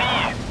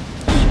Artillerie!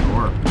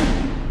 score?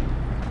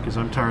 Because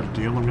I'm tired of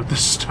dealing with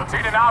this stuff.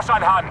 Zieh den Arsch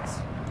an,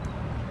 Hans!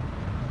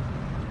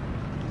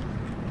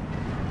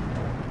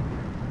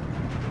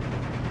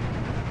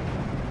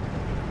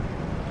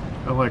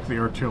 I like the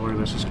artillery.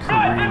 This is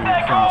careening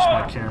across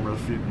my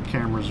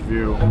camera's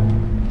view.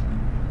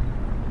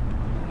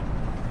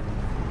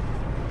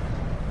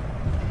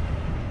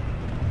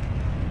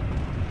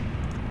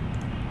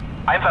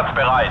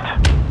 Einsatzbereit!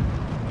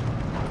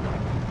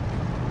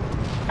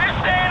 Wir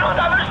stehen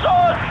unter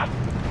Beschuss!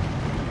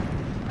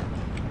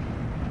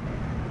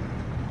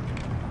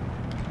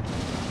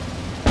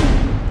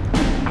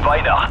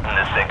 Weihnachten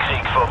ist der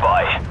Krieg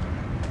vorbei.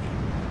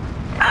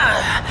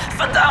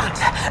 Verdammt,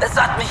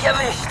 es hat mich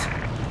erwischt.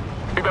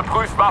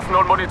 Überprüft Waffen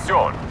und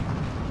Munition.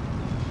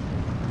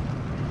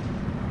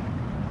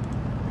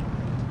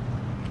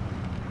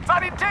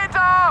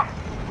 Sanitäter!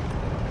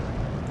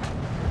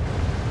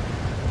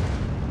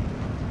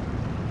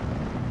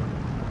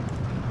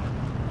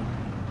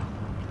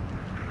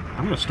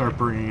 I'm going to start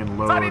bringing in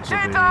loads of these.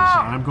 Sanitäter!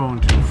 I'm going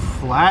to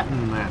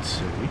flatten that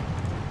city.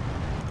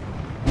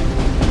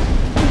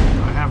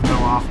 I have no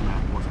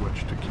off-map with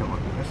which to kill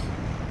it with.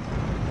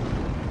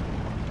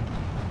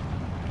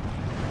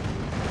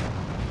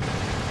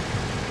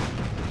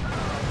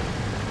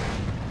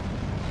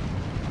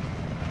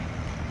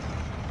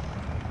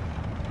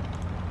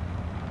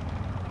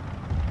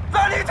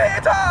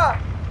 Sanitäter!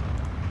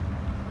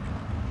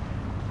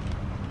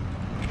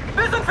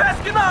 Wir sind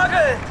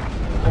festgenagelt!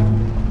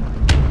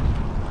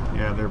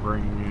 Yeah, they're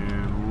bringing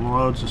in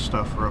loads of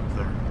stuff for up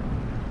there.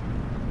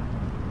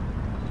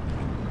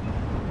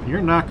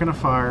 You're not going to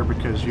fire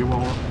because you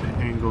won't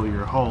angle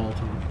your hull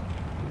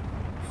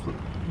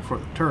for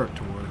the turret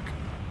to work.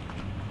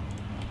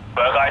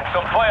 Bereit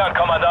zum Feuern,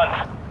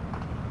 Kommandant!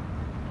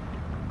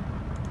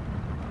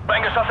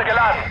 Sprenggeschosse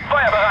geladen!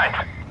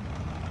 Feuerbereit!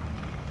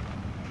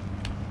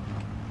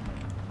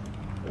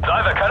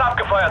 Salve kann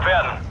abgefeuert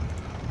werden!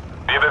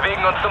 Wir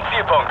bewegen uns zum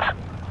Zielpunkt.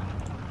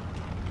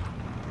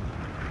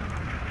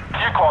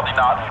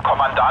 Zielkoordinaten,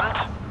 Kommandant.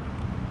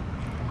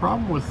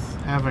 Problem with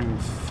having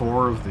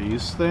 4 of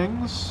these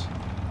things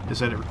is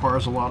that it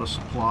requires a lot of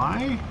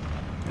supply.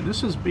 And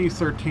this is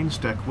B-13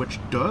 Stack, which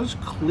does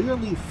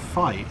clearly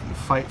fight, and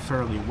fight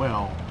fairly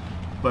well,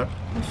 but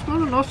it's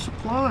not enough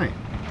supply.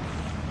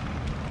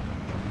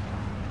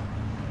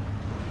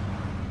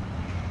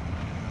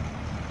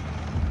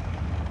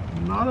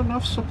 Not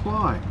enough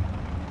supply.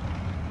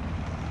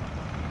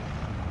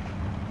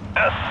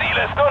 Das Ziel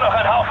ist nur noch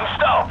ein Haufen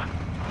Staub.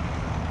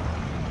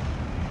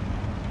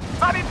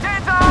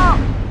 Sanitäter!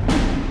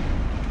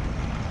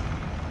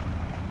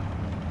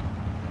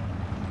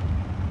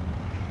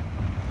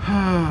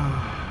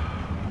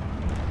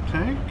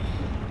 Tank?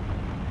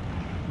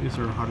 These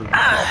are 100.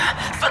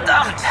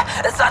 Verdammt,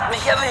 es hat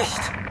mich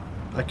erwischt.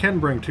 I can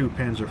bring 2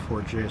 Panzer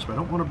 4Js, but I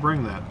don't want to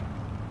bring that.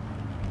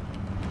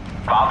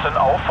 Warten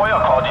auf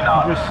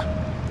Feuerkoordinaten. Just,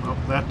 oh,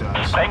 that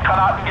does.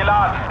 Sprenggranaten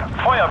geladen.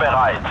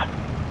 Feuerbereit.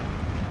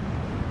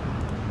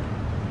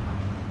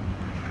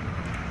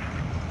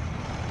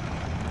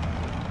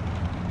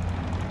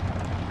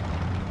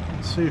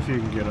 Let's see if you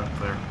can get up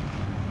there.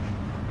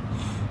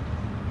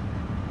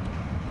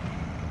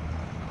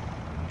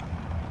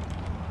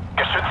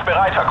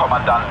 Geschützbereit, Herr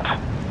Kommandant.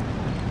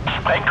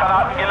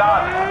 Sprenggranaten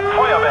geladen.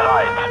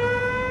 Feuerbereit.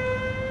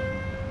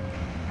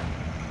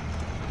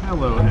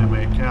 Hello,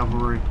 M8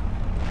 Cavalry.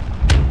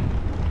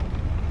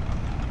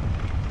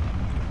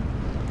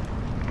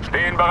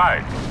 Stehen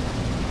bereit.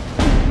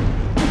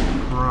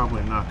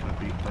 Probably not going to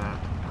beat that.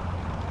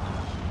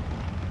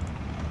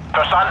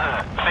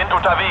 Verstanden. Sind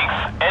unterwegs.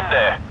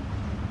 Ende.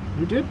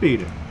 You did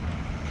beat it.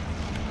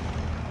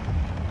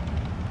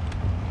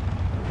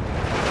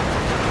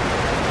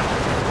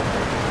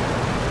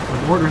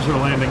 The mortars are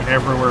landing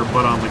everywhere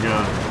but on the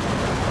gun.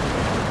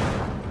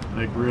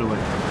 Like, really.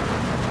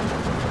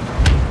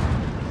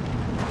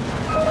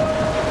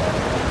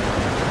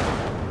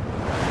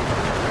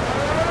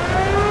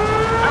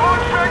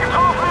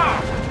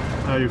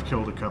 Now you've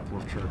killed a couple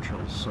of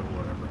Churchills, so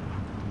whatever.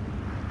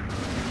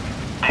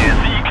 Der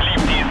Sieg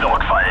liebt die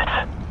Sorgfalt.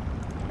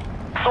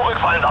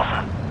 Zurückfallen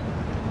lassen.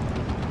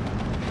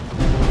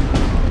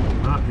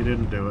 he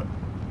didn't do it.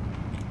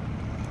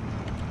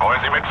 Wollen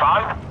Sie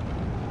mitfahren?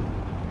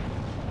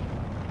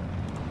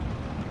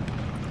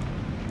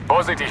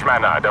 Vorsichtig,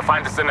 Männer. Der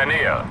Feind ist in der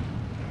Nähe.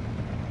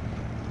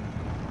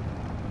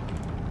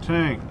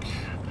 Tank.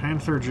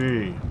 Panzer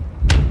G.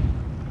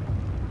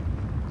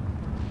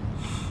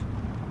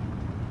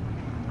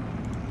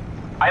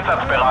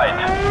 Einsatzbereit.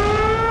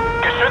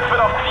 Geschütz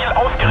wird auf Ziel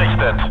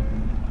ausgerichtet.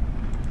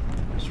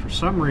 For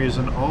some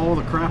reason, all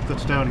the crap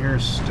that's down here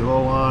is still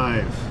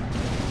alive.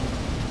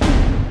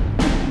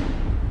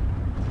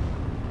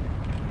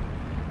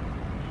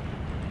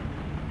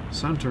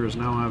 Center is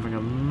now having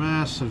a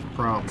massive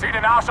problem. Zieh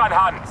den Arsch an,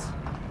 Hans.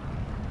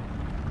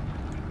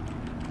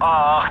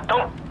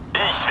 Achtung!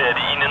 Ich werde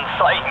Ihnen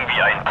zeigen,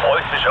 wie ein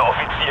preußischer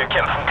Offizier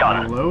kämpfen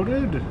kann.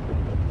 Loaded?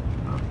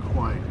 Not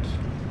quite.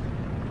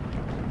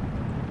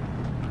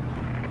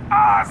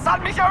 Es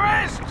hat mich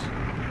erwischt!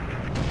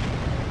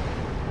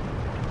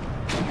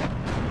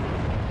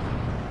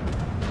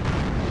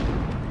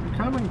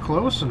 Coming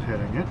close and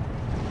hitting it.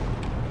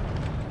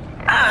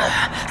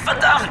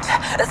 Verdammt!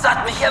 Es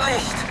hat mich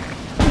erwischt!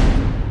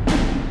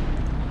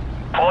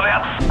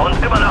 Vorwärts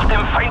und immer nach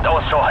dem Feind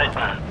Ausschau halten.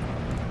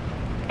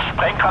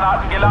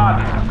 Sprenggranaten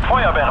geladen.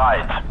 Feuer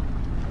bereit.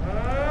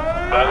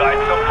 Bereit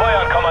zum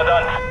Feuern,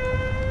 Kommandant.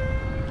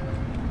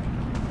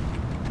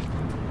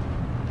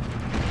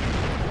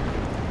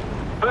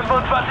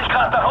 »25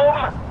 Grad nach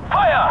oben.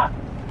 Feuer!«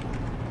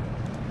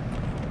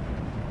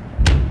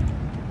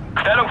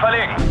 Stellung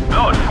verlegen.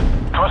 Los.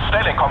 Zur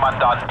Stellung,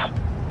 Kommandant.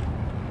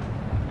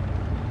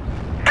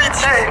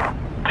 Bitte!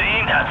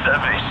 Den hat's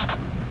erwischt.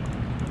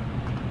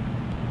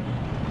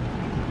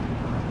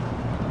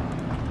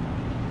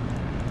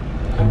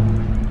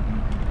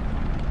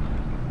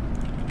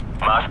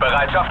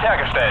 Marschbereitschaft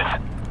hergestellt.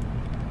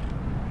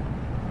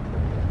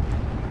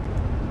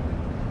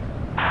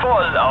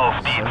 Voll auf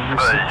die 76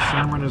 12.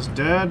 Sherman is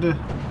dead.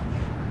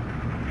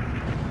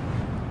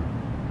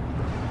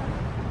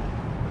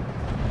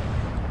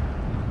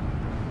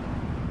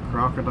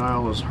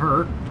 Crocodile is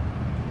hurt.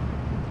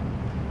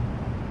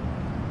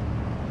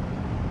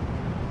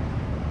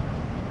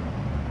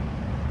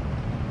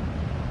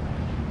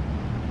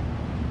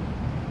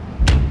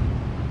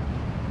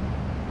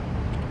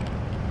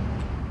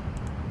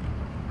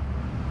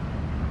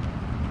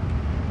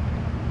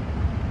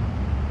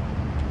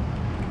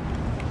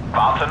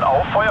 Warten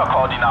auf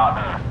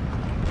Feuerkoordinaten.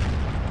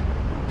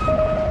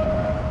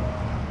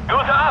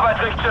 Gute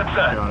Arbeit,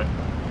 Richtschütze. Got it.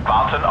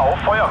 Warten auf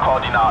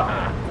Feuerkoordinaten.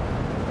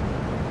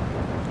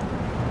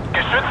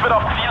 Geschütz wird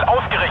auf Ziel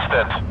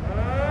ausgerichtet.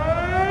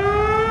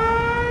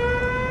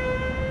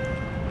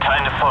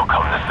 Keine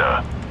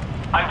Vorkommnisse.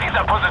 An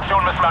dieser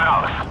Position müssen wir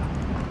raus.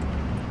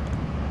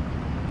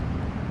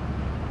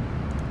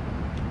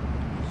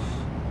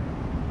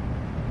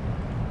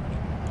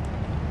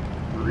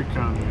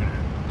 Recon unit.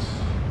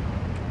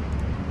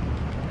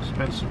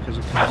 Expensive because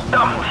it costs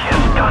Verdammt, hier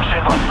ist ganz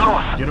schön was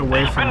los. Get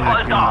away Ich from bin that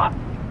bald da. gun.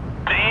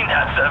 Den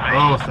hat's Oh,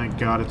 erwischt. thank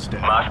God it's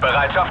dead.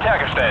 Marschbereitschaft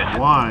hergestellt.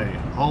 Why?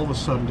 All of a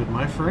sudden did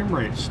my frame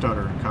rate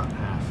stutter and cut in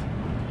half?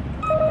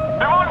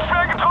 Wir wurden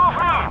schwer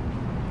getroffen.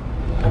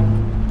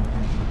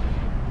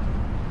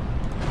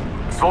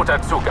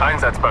 Zweiter Zug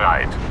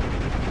einsatzbereit.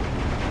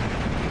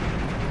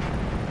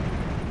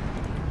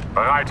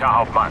 Bereit, Herr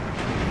Hauptmann.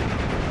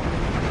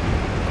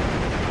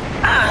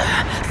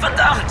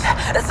 Verdammt,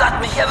 es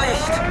hat mich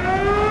erwischt.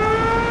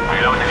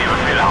 Wie lautet Ihr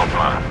Befehl,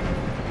 Hauptmann?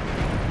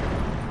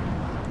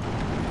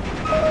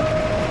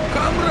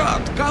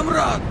 Камрад,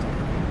 камрад!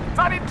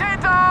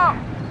 Sanitäter!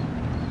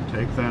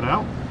 Take that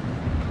out.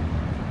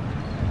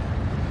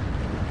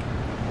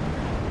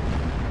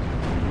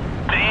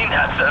 Den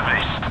hat's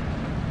erwischt.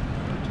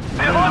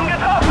 Wir wurden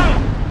getroffen.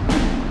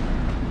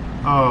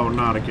 Oh,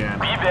 not again.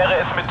 Wie wäre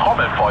es mit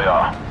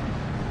Trommelfeuer?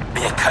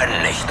 Wir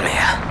können nicht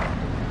mehr.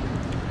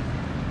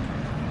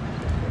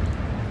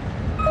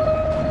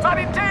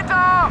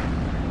 Sanitäter!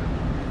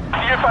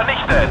 Ziel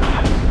vernichtet.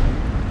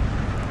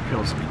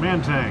 Kills the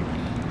command tank.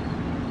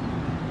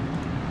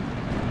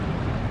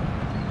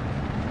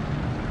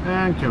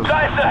 And kills the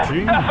Scheiße,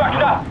 G. das war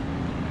knapp.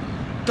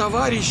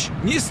 Товарищ,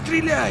 не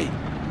стреляй!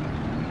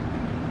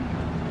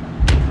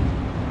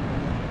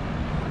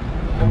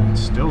 It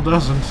still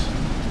doesn't.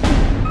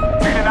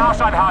 Zieh den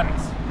Arsch an,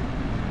 Hans.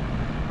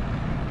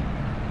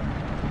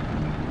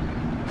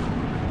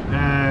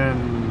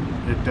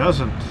 And it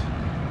doesn't.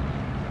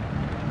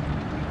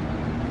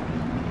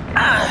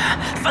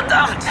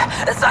 Verdammt,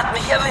 es hat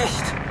mich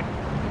erwischt.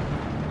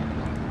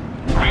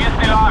 Wie ist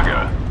die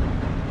Lage?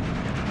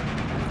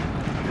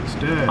 It's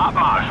dead.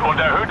 Abmarsch und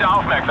erhöhte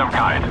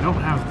Aufmerksamkeit. I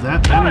don't have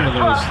that many of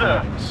those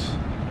things.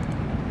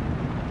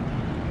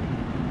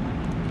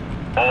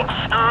 Ob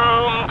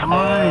stürmt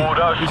Why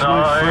oder is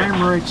my frame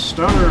schneit. rate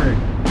stuttering?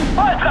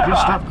 I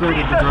just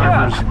upgraded the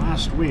drivers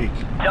last week.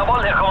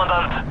 Jawohl, Herr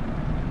Kommandant.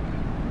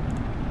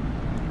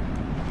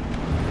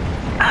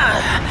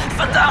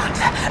 Verdammt,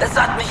 es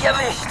hat mich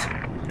erwischt.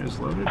 You guys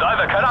loaded?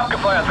 Driver kann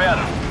abgefeuert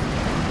werden.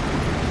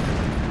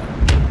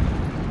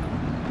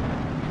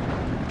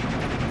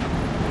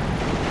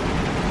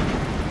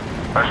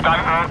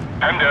 Verstanden.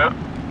 Ende.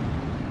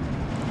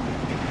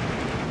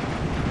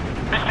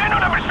 Wir stehen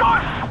unter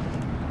Beschuss!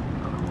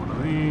 One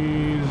of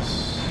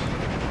these.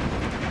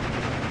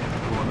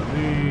 One of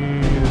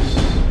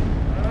these.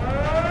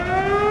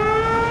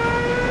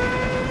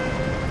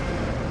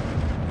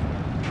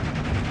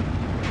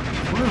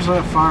 Where's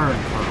that firing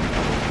from?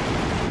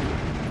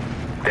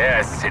 Der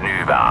ist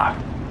hinüber.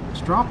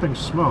 It's dropping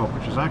smoke,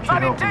 which is actually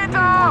helping me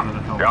more than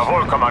it helps.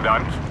 Jawohl,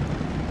 Kommandant.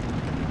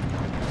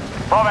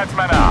 Vorwärts,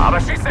 Männer, aber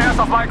schießt erst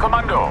auf mein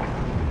Kommando.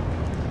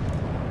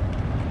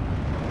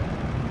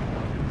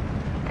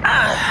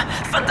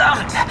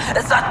 Verdammt!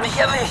 Es hat mich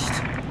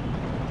erwischt!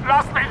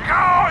 Lasst mich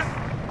raus!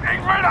 Ich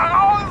will nach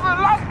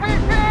Hause! Lasst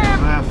mich gehen!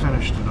 That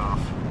finished it off.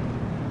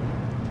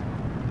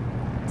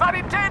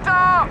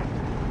 Sanitäter!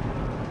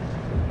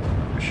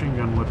 Machine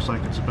gun looks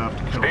like it's about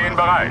to kill Stehen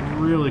that bereit.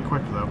 really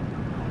quick though.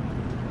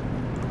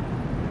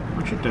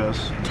 Which it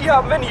does. Die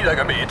haben wir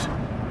niedergemäht.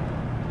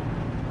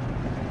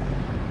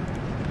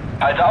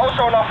 Halte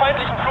Ausschau nach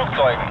feindlichen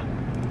Flugzeugen.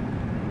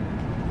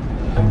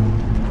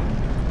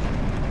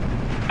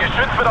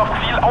 Geschütz wird auf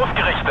Ziel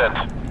ausgerichtet.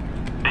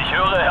 Ich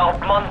höre,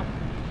 Hauptmann.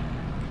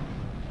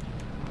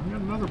 We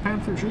got another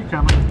Panther G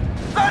coming.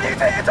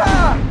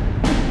 Sanitäter!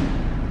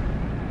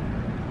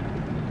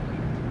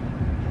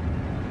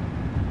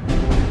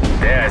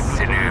 Der ist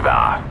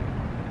hinüber.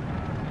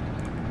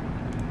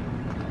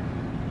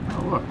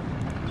 Oh look,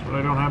 that's what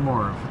I don't have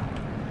more of.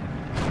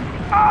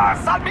 Ah,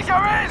 es hat mich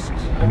erwischt!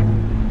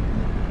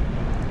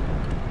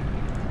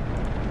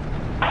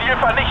 Ziel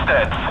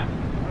vernichtet.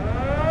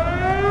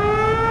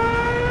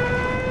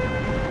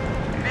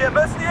 Wir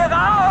müssen hier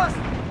raus!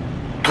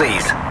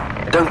 Please,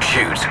 don't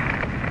shoot.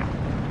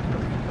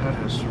 That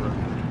has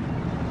surrendered.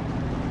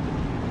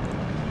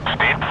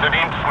 Steht zu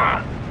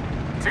Diensten.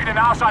 Zieh den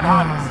Arsch an,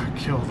 Hans! Ah,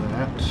 kill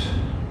that.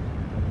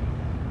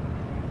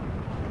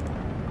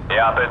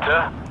 Ja,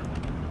 bitte.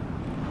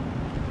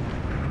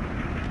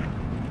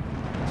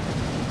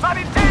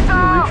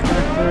 Sanitäter! Reach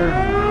back there?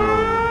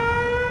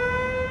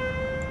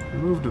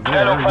 No. Move to there.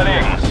 Stellung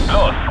verlegen. Yes.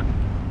 Los.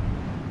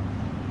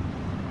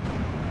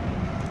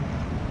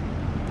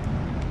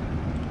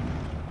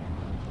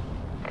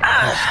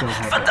 I still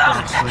have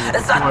Verdammt! the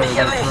Es hat mich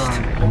that's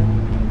erwischt!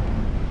 wrong.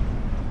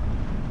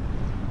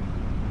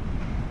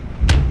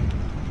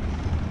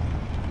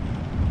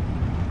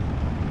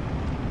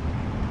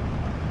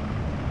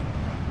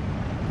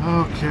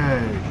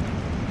 Okay.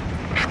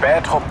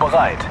 Spähtrupp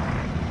bereit.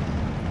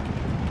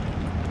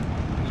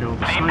 Kill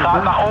the Ziehen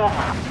gerade nach sniper. oben.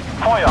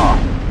 Feuer.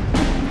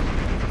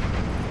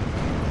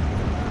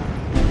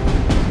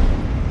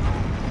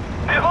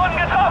 Wir wurden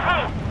getroffen.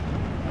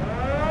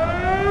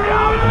 Wir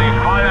haben sie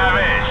voll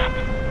erwischt.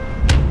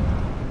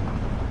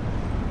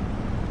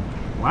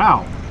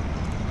 Wow.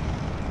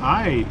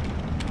 I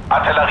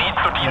Artillerie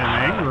zu am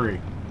Diensten. angry.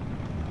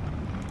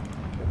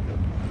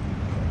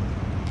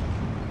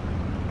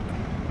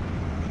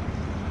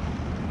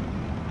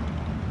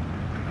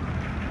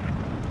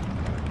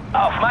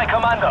 Auf mein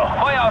Kommando.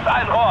 Feuer aus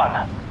allen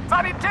Rohren.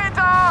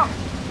 Sanitäter!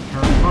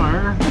 Turn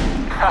fire.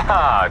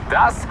 Haha,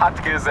 das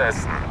hat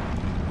gesessen.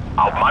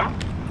 Hauptmann,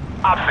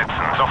 absitzen,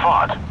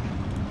 sofort.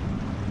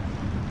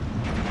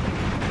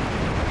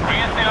 Wie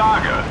ist die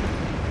Lage?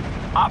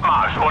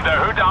 Abmarsch und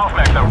erhöhte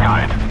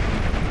Aufmerksamkeit.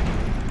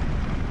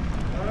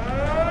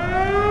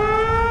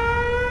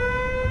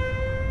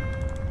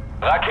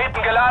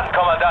 Raketen geladen,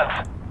 Kommandant.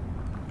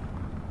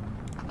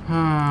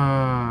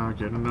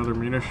 Get another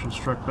munition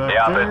struck back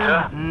Ja, there.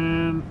 bitte.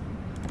 And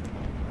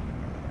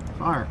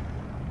fire.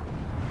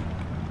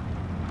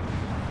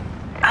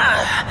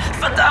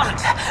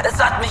 Verdammt!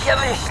 Es hat mich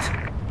erwischt!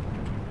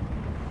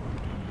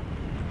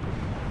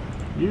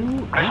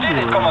 You Bestätigt,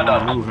 really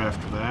Kommandant. move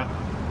after that.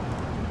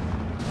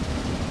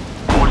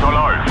 Motor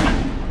läuft.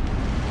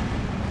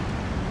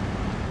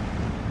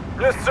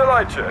 Liste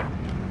Leute!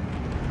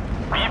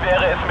 Wie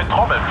wäre es mit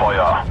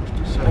Trommelfeuer?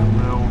 57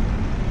 mil.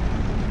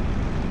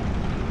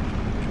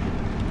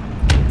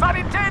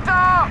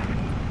 Sanitäter!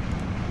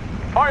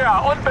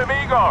 Feuer und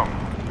Bewegung.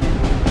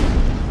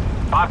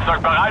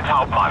 Fahrzeug bereit,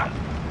 Hauptmann.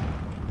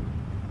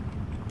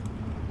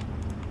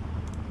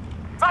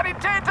 Get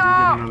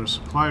Sanitäter! another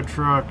supply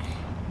truck.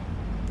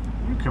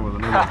 You come with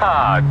another,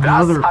 Haha,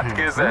 das another hat Panther.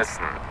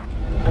 gesessen.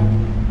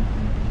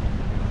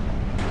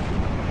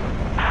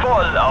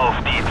 Voll auf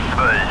die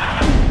 12.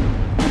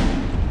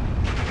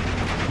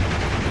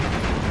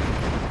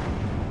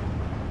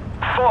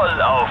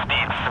 Voll auf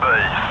die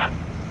 12.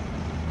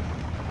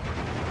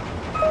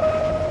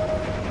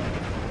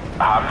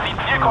 Haben Sie I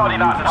need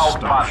Zielkoordinaten, to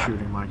stop Hauptmann?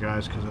 shooting my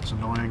guys because it's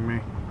annoying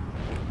me.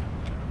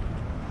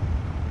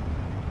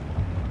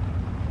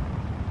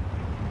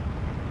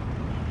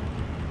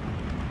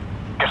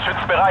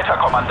 Geschütz bereit, Herr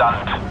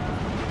Kommandant.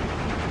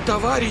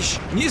 Товарищ,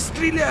 не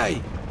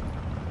стреляй!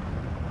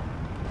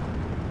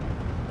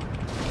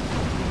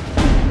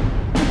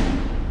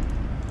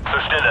 Zur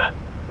Stille.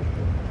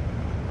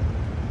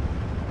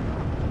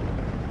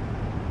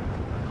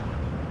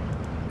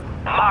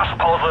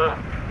 Marschpause.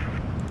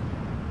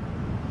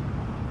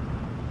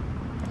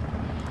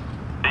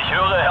 Ich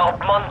höre,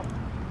 Hauptmann.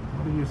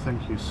 What What do you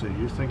think you see?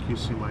 You think you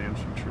see my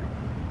infantry?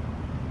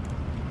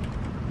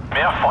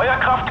 Mehr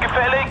Feuerkraft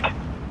gefällig?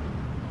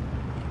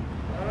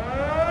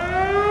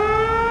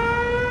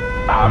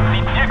 Haben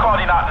Sie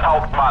Zielkoordinaten,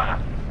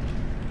 Hauptmann?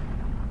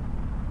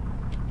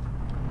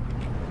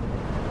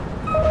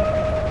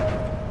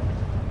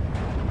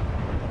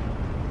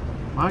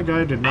 My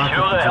guy did not get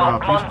the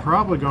job. He's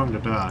probably going to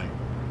die.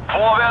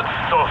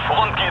 Vorwärts zur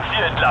Front geht's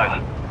hier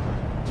entlang.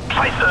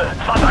 Scheiße, es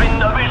hat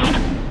einen erwischt.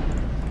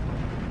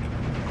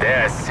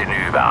 Der ist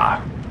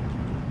hinüber.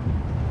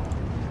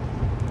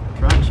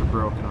 Tracks are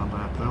broken on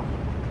that, though.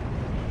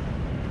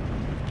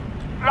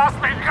 Lass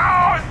mich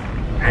raus!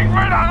 Ich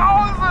will nach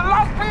Hause!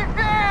 Lass mich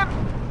gehen!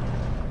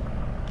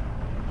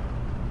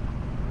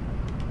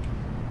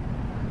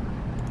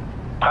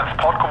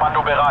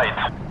 Transportkommando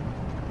bereit.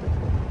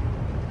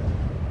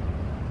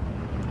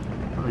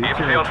 Oh, you Geben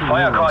carry Sie uns two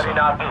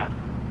Feuerkoordinaten.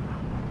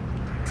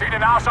 Zieh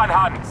den Arsch an,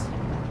 Hans!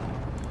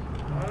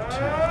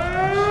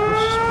 wheels.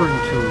 Let's just bring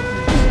two of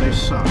these. They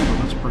suck, but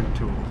let's bring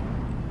two of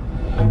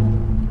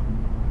them.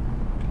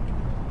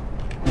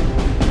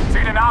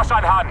 Zieh den Arsch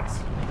an,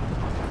 Hans!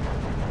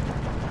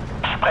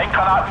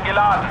 Sprenggranaten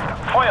geladen.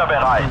 Feuer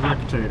bereit. The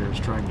Dictator's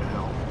trying to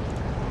help.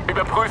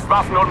 Überprüft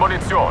Waffen und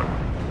Munition.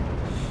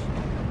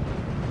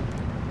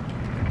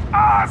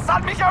 Ah, es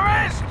hat mich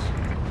erwischt!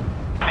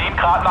 10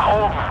 Grad nach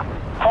oben.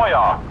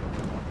 Feuer.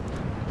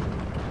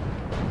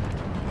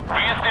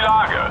 Wie ist die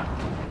Lage?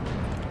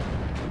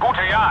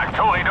 Gute Jagd,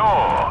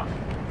 Torino.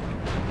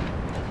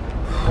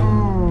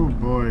 Oh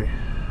boy.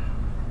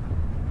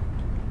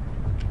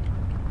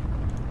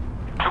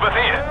 Zu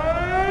Befehl.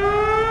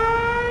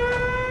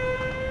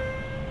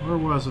 Where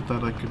was it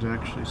that I could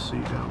actually see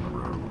down the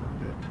road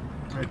a bit?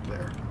 Right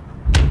there.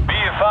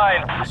 Viel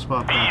Feind. The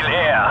spot Viel that-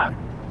 leer.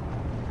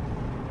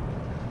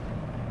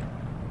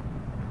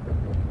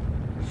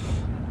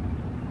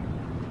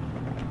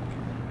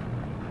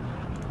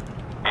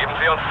 Geben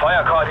Sie uns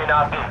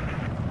Feuerkoordinaten.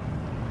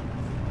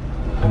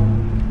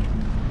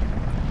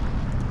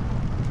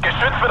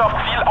 Geschütz wird auf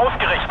Ziel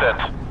ausgerichtet.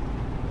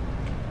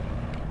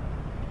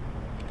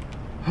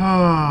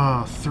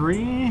 Ah,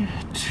 3,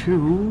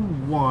 2,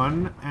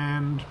 1,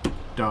 and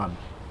done.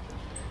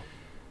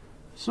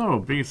 So,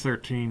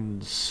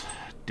 B-13's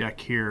deck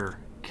here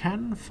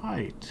can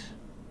fight.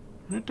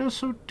 And it does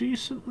so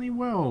decently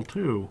well,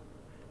 too.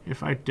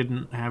 If I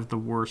didn't have the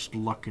worst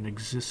luck in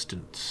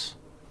existence.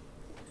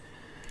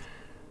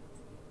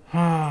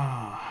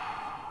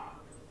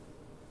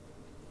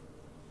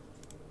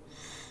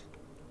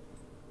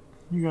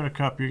 You got a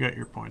cup, you got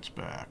your points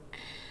back.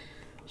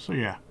 So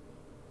yeah.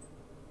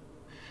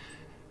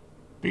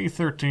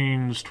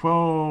 B-13's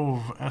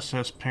 12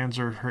 SS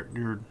Panzer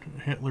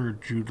Hitler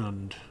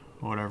Judend,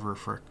 whatever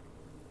frick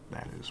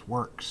that is,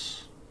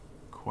 works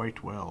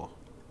quite well.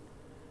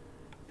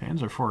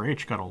 Panzer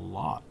 4H got a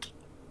lot.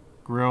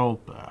 Grill,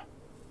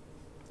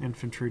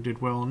 infantry did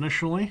well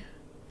initially.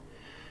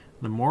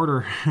 The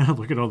mortar,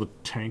 look at all the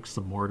tanks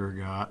the mortar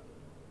got.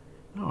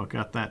 Oh, it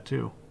got that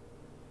too.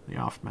 The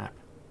off-map.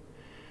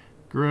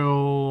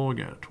 Grill,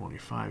 got a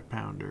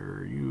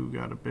 25-pounder. You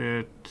got a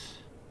bit.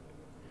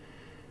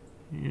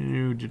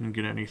 You didn't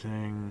get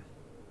anything.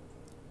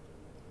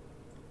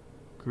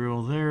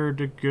 Grill there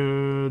did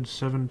good.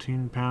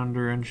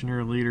 17-pounder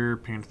engineer leader.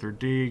 Panther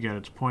D got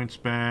its points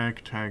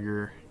back.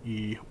 Tiger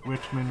E.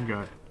 Whitman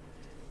got...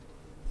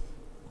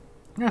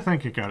 I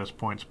think it got its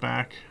points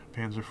back.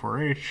 Panzer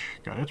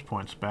 4H got its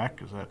points back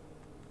because that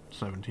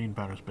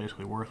 17-pounder is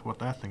basically worth what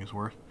that thing is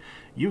worth.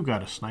 You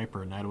got a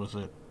sniper and that was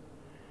it.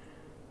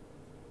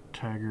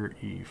 Tiger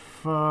E.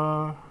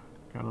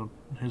 Got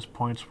his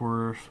points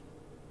worth.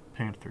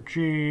 Panther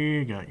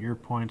G got your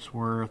points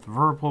worth.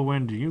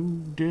 Verpelwind,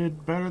 you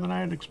did better than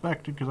I had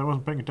expected because I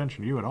wasn't paying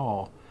attention to you at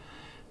all.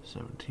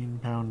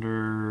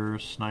 17-pounder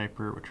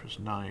sniper, which was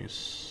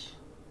nice.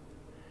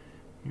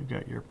 You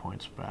got your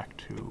points back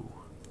too.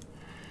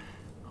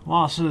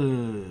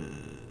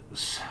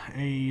 Losses.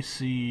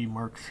 AC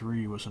Mark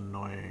III was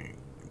annoying.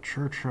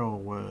 Churchill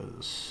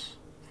was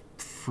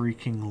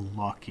freaking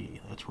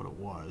lucky. That's what it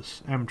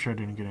was. Amateur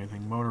didn't get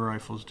anything. Motor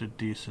rifles did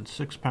decent.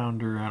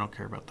 6-pounder. I don't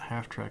care about the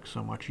half-track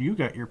so much. You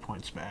got your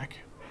points back.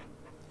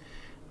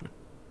 But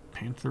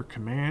Panther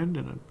Command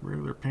and a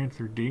regular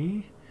Panther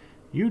D.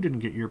 You didn't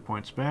get your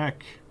points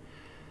back.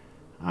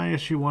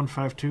 ISU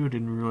 152.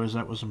 Didn't realize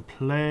that was in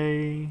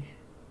play.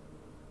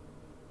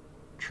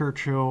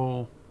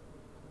 Churchill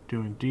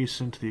doing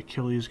decent. The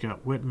Achilles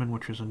got Whitman,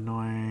 which was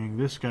annoying.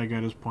 This guy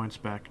got his points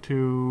back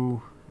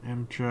too.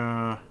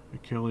 Emcha,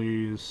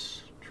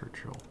 Achilles,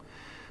 Churchill.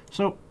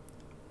 So,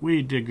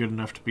 we did good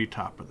enough to be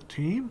top of the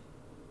team.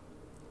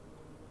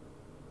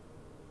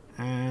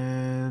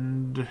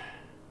 And,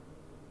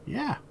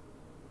 yeah.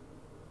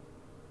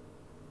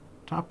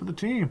 Top of the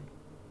team.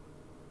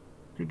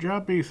 Good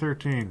job,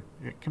 B-13.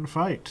 It can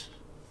fight.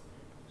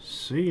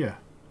 See ya.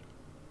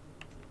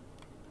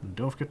 And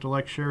don't forget to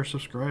like, share,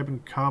 subscribe,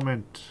 and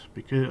comment,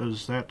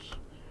 because that,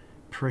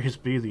 praise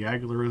be the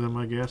algorithm,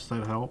 I guess,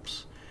 that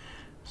helps.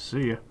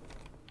 See ya.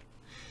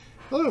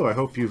 Hello, I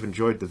hope you've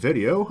enjoyed the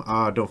video.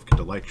 Don't forget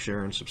to like,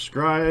 share, and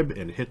subscribe,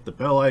 and hit the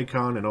bell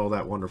icon and all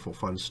that wonderful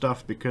fun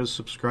stuff, because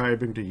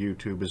subscribing to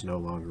YouTube is no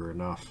longer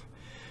enough.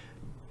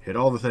 Hit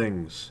all the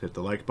things. Hit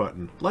the like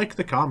button. Like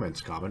the comments.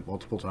 Comment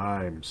multiple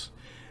times.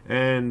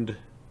 And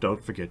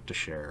don't forget to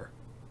share.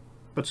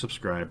 But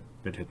subscribe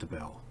and hit the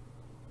bell.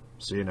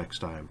 See you next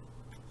time.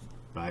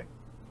 Bye.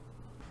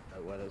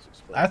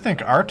 I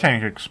think our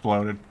tank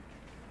exploded.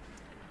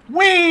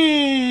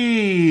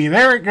 Whee!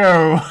 There it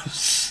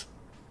goes!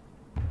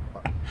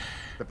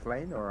 The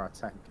plane or our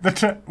tank?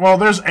 Well,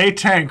 there's a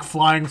tank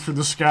flying through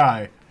the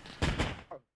sky.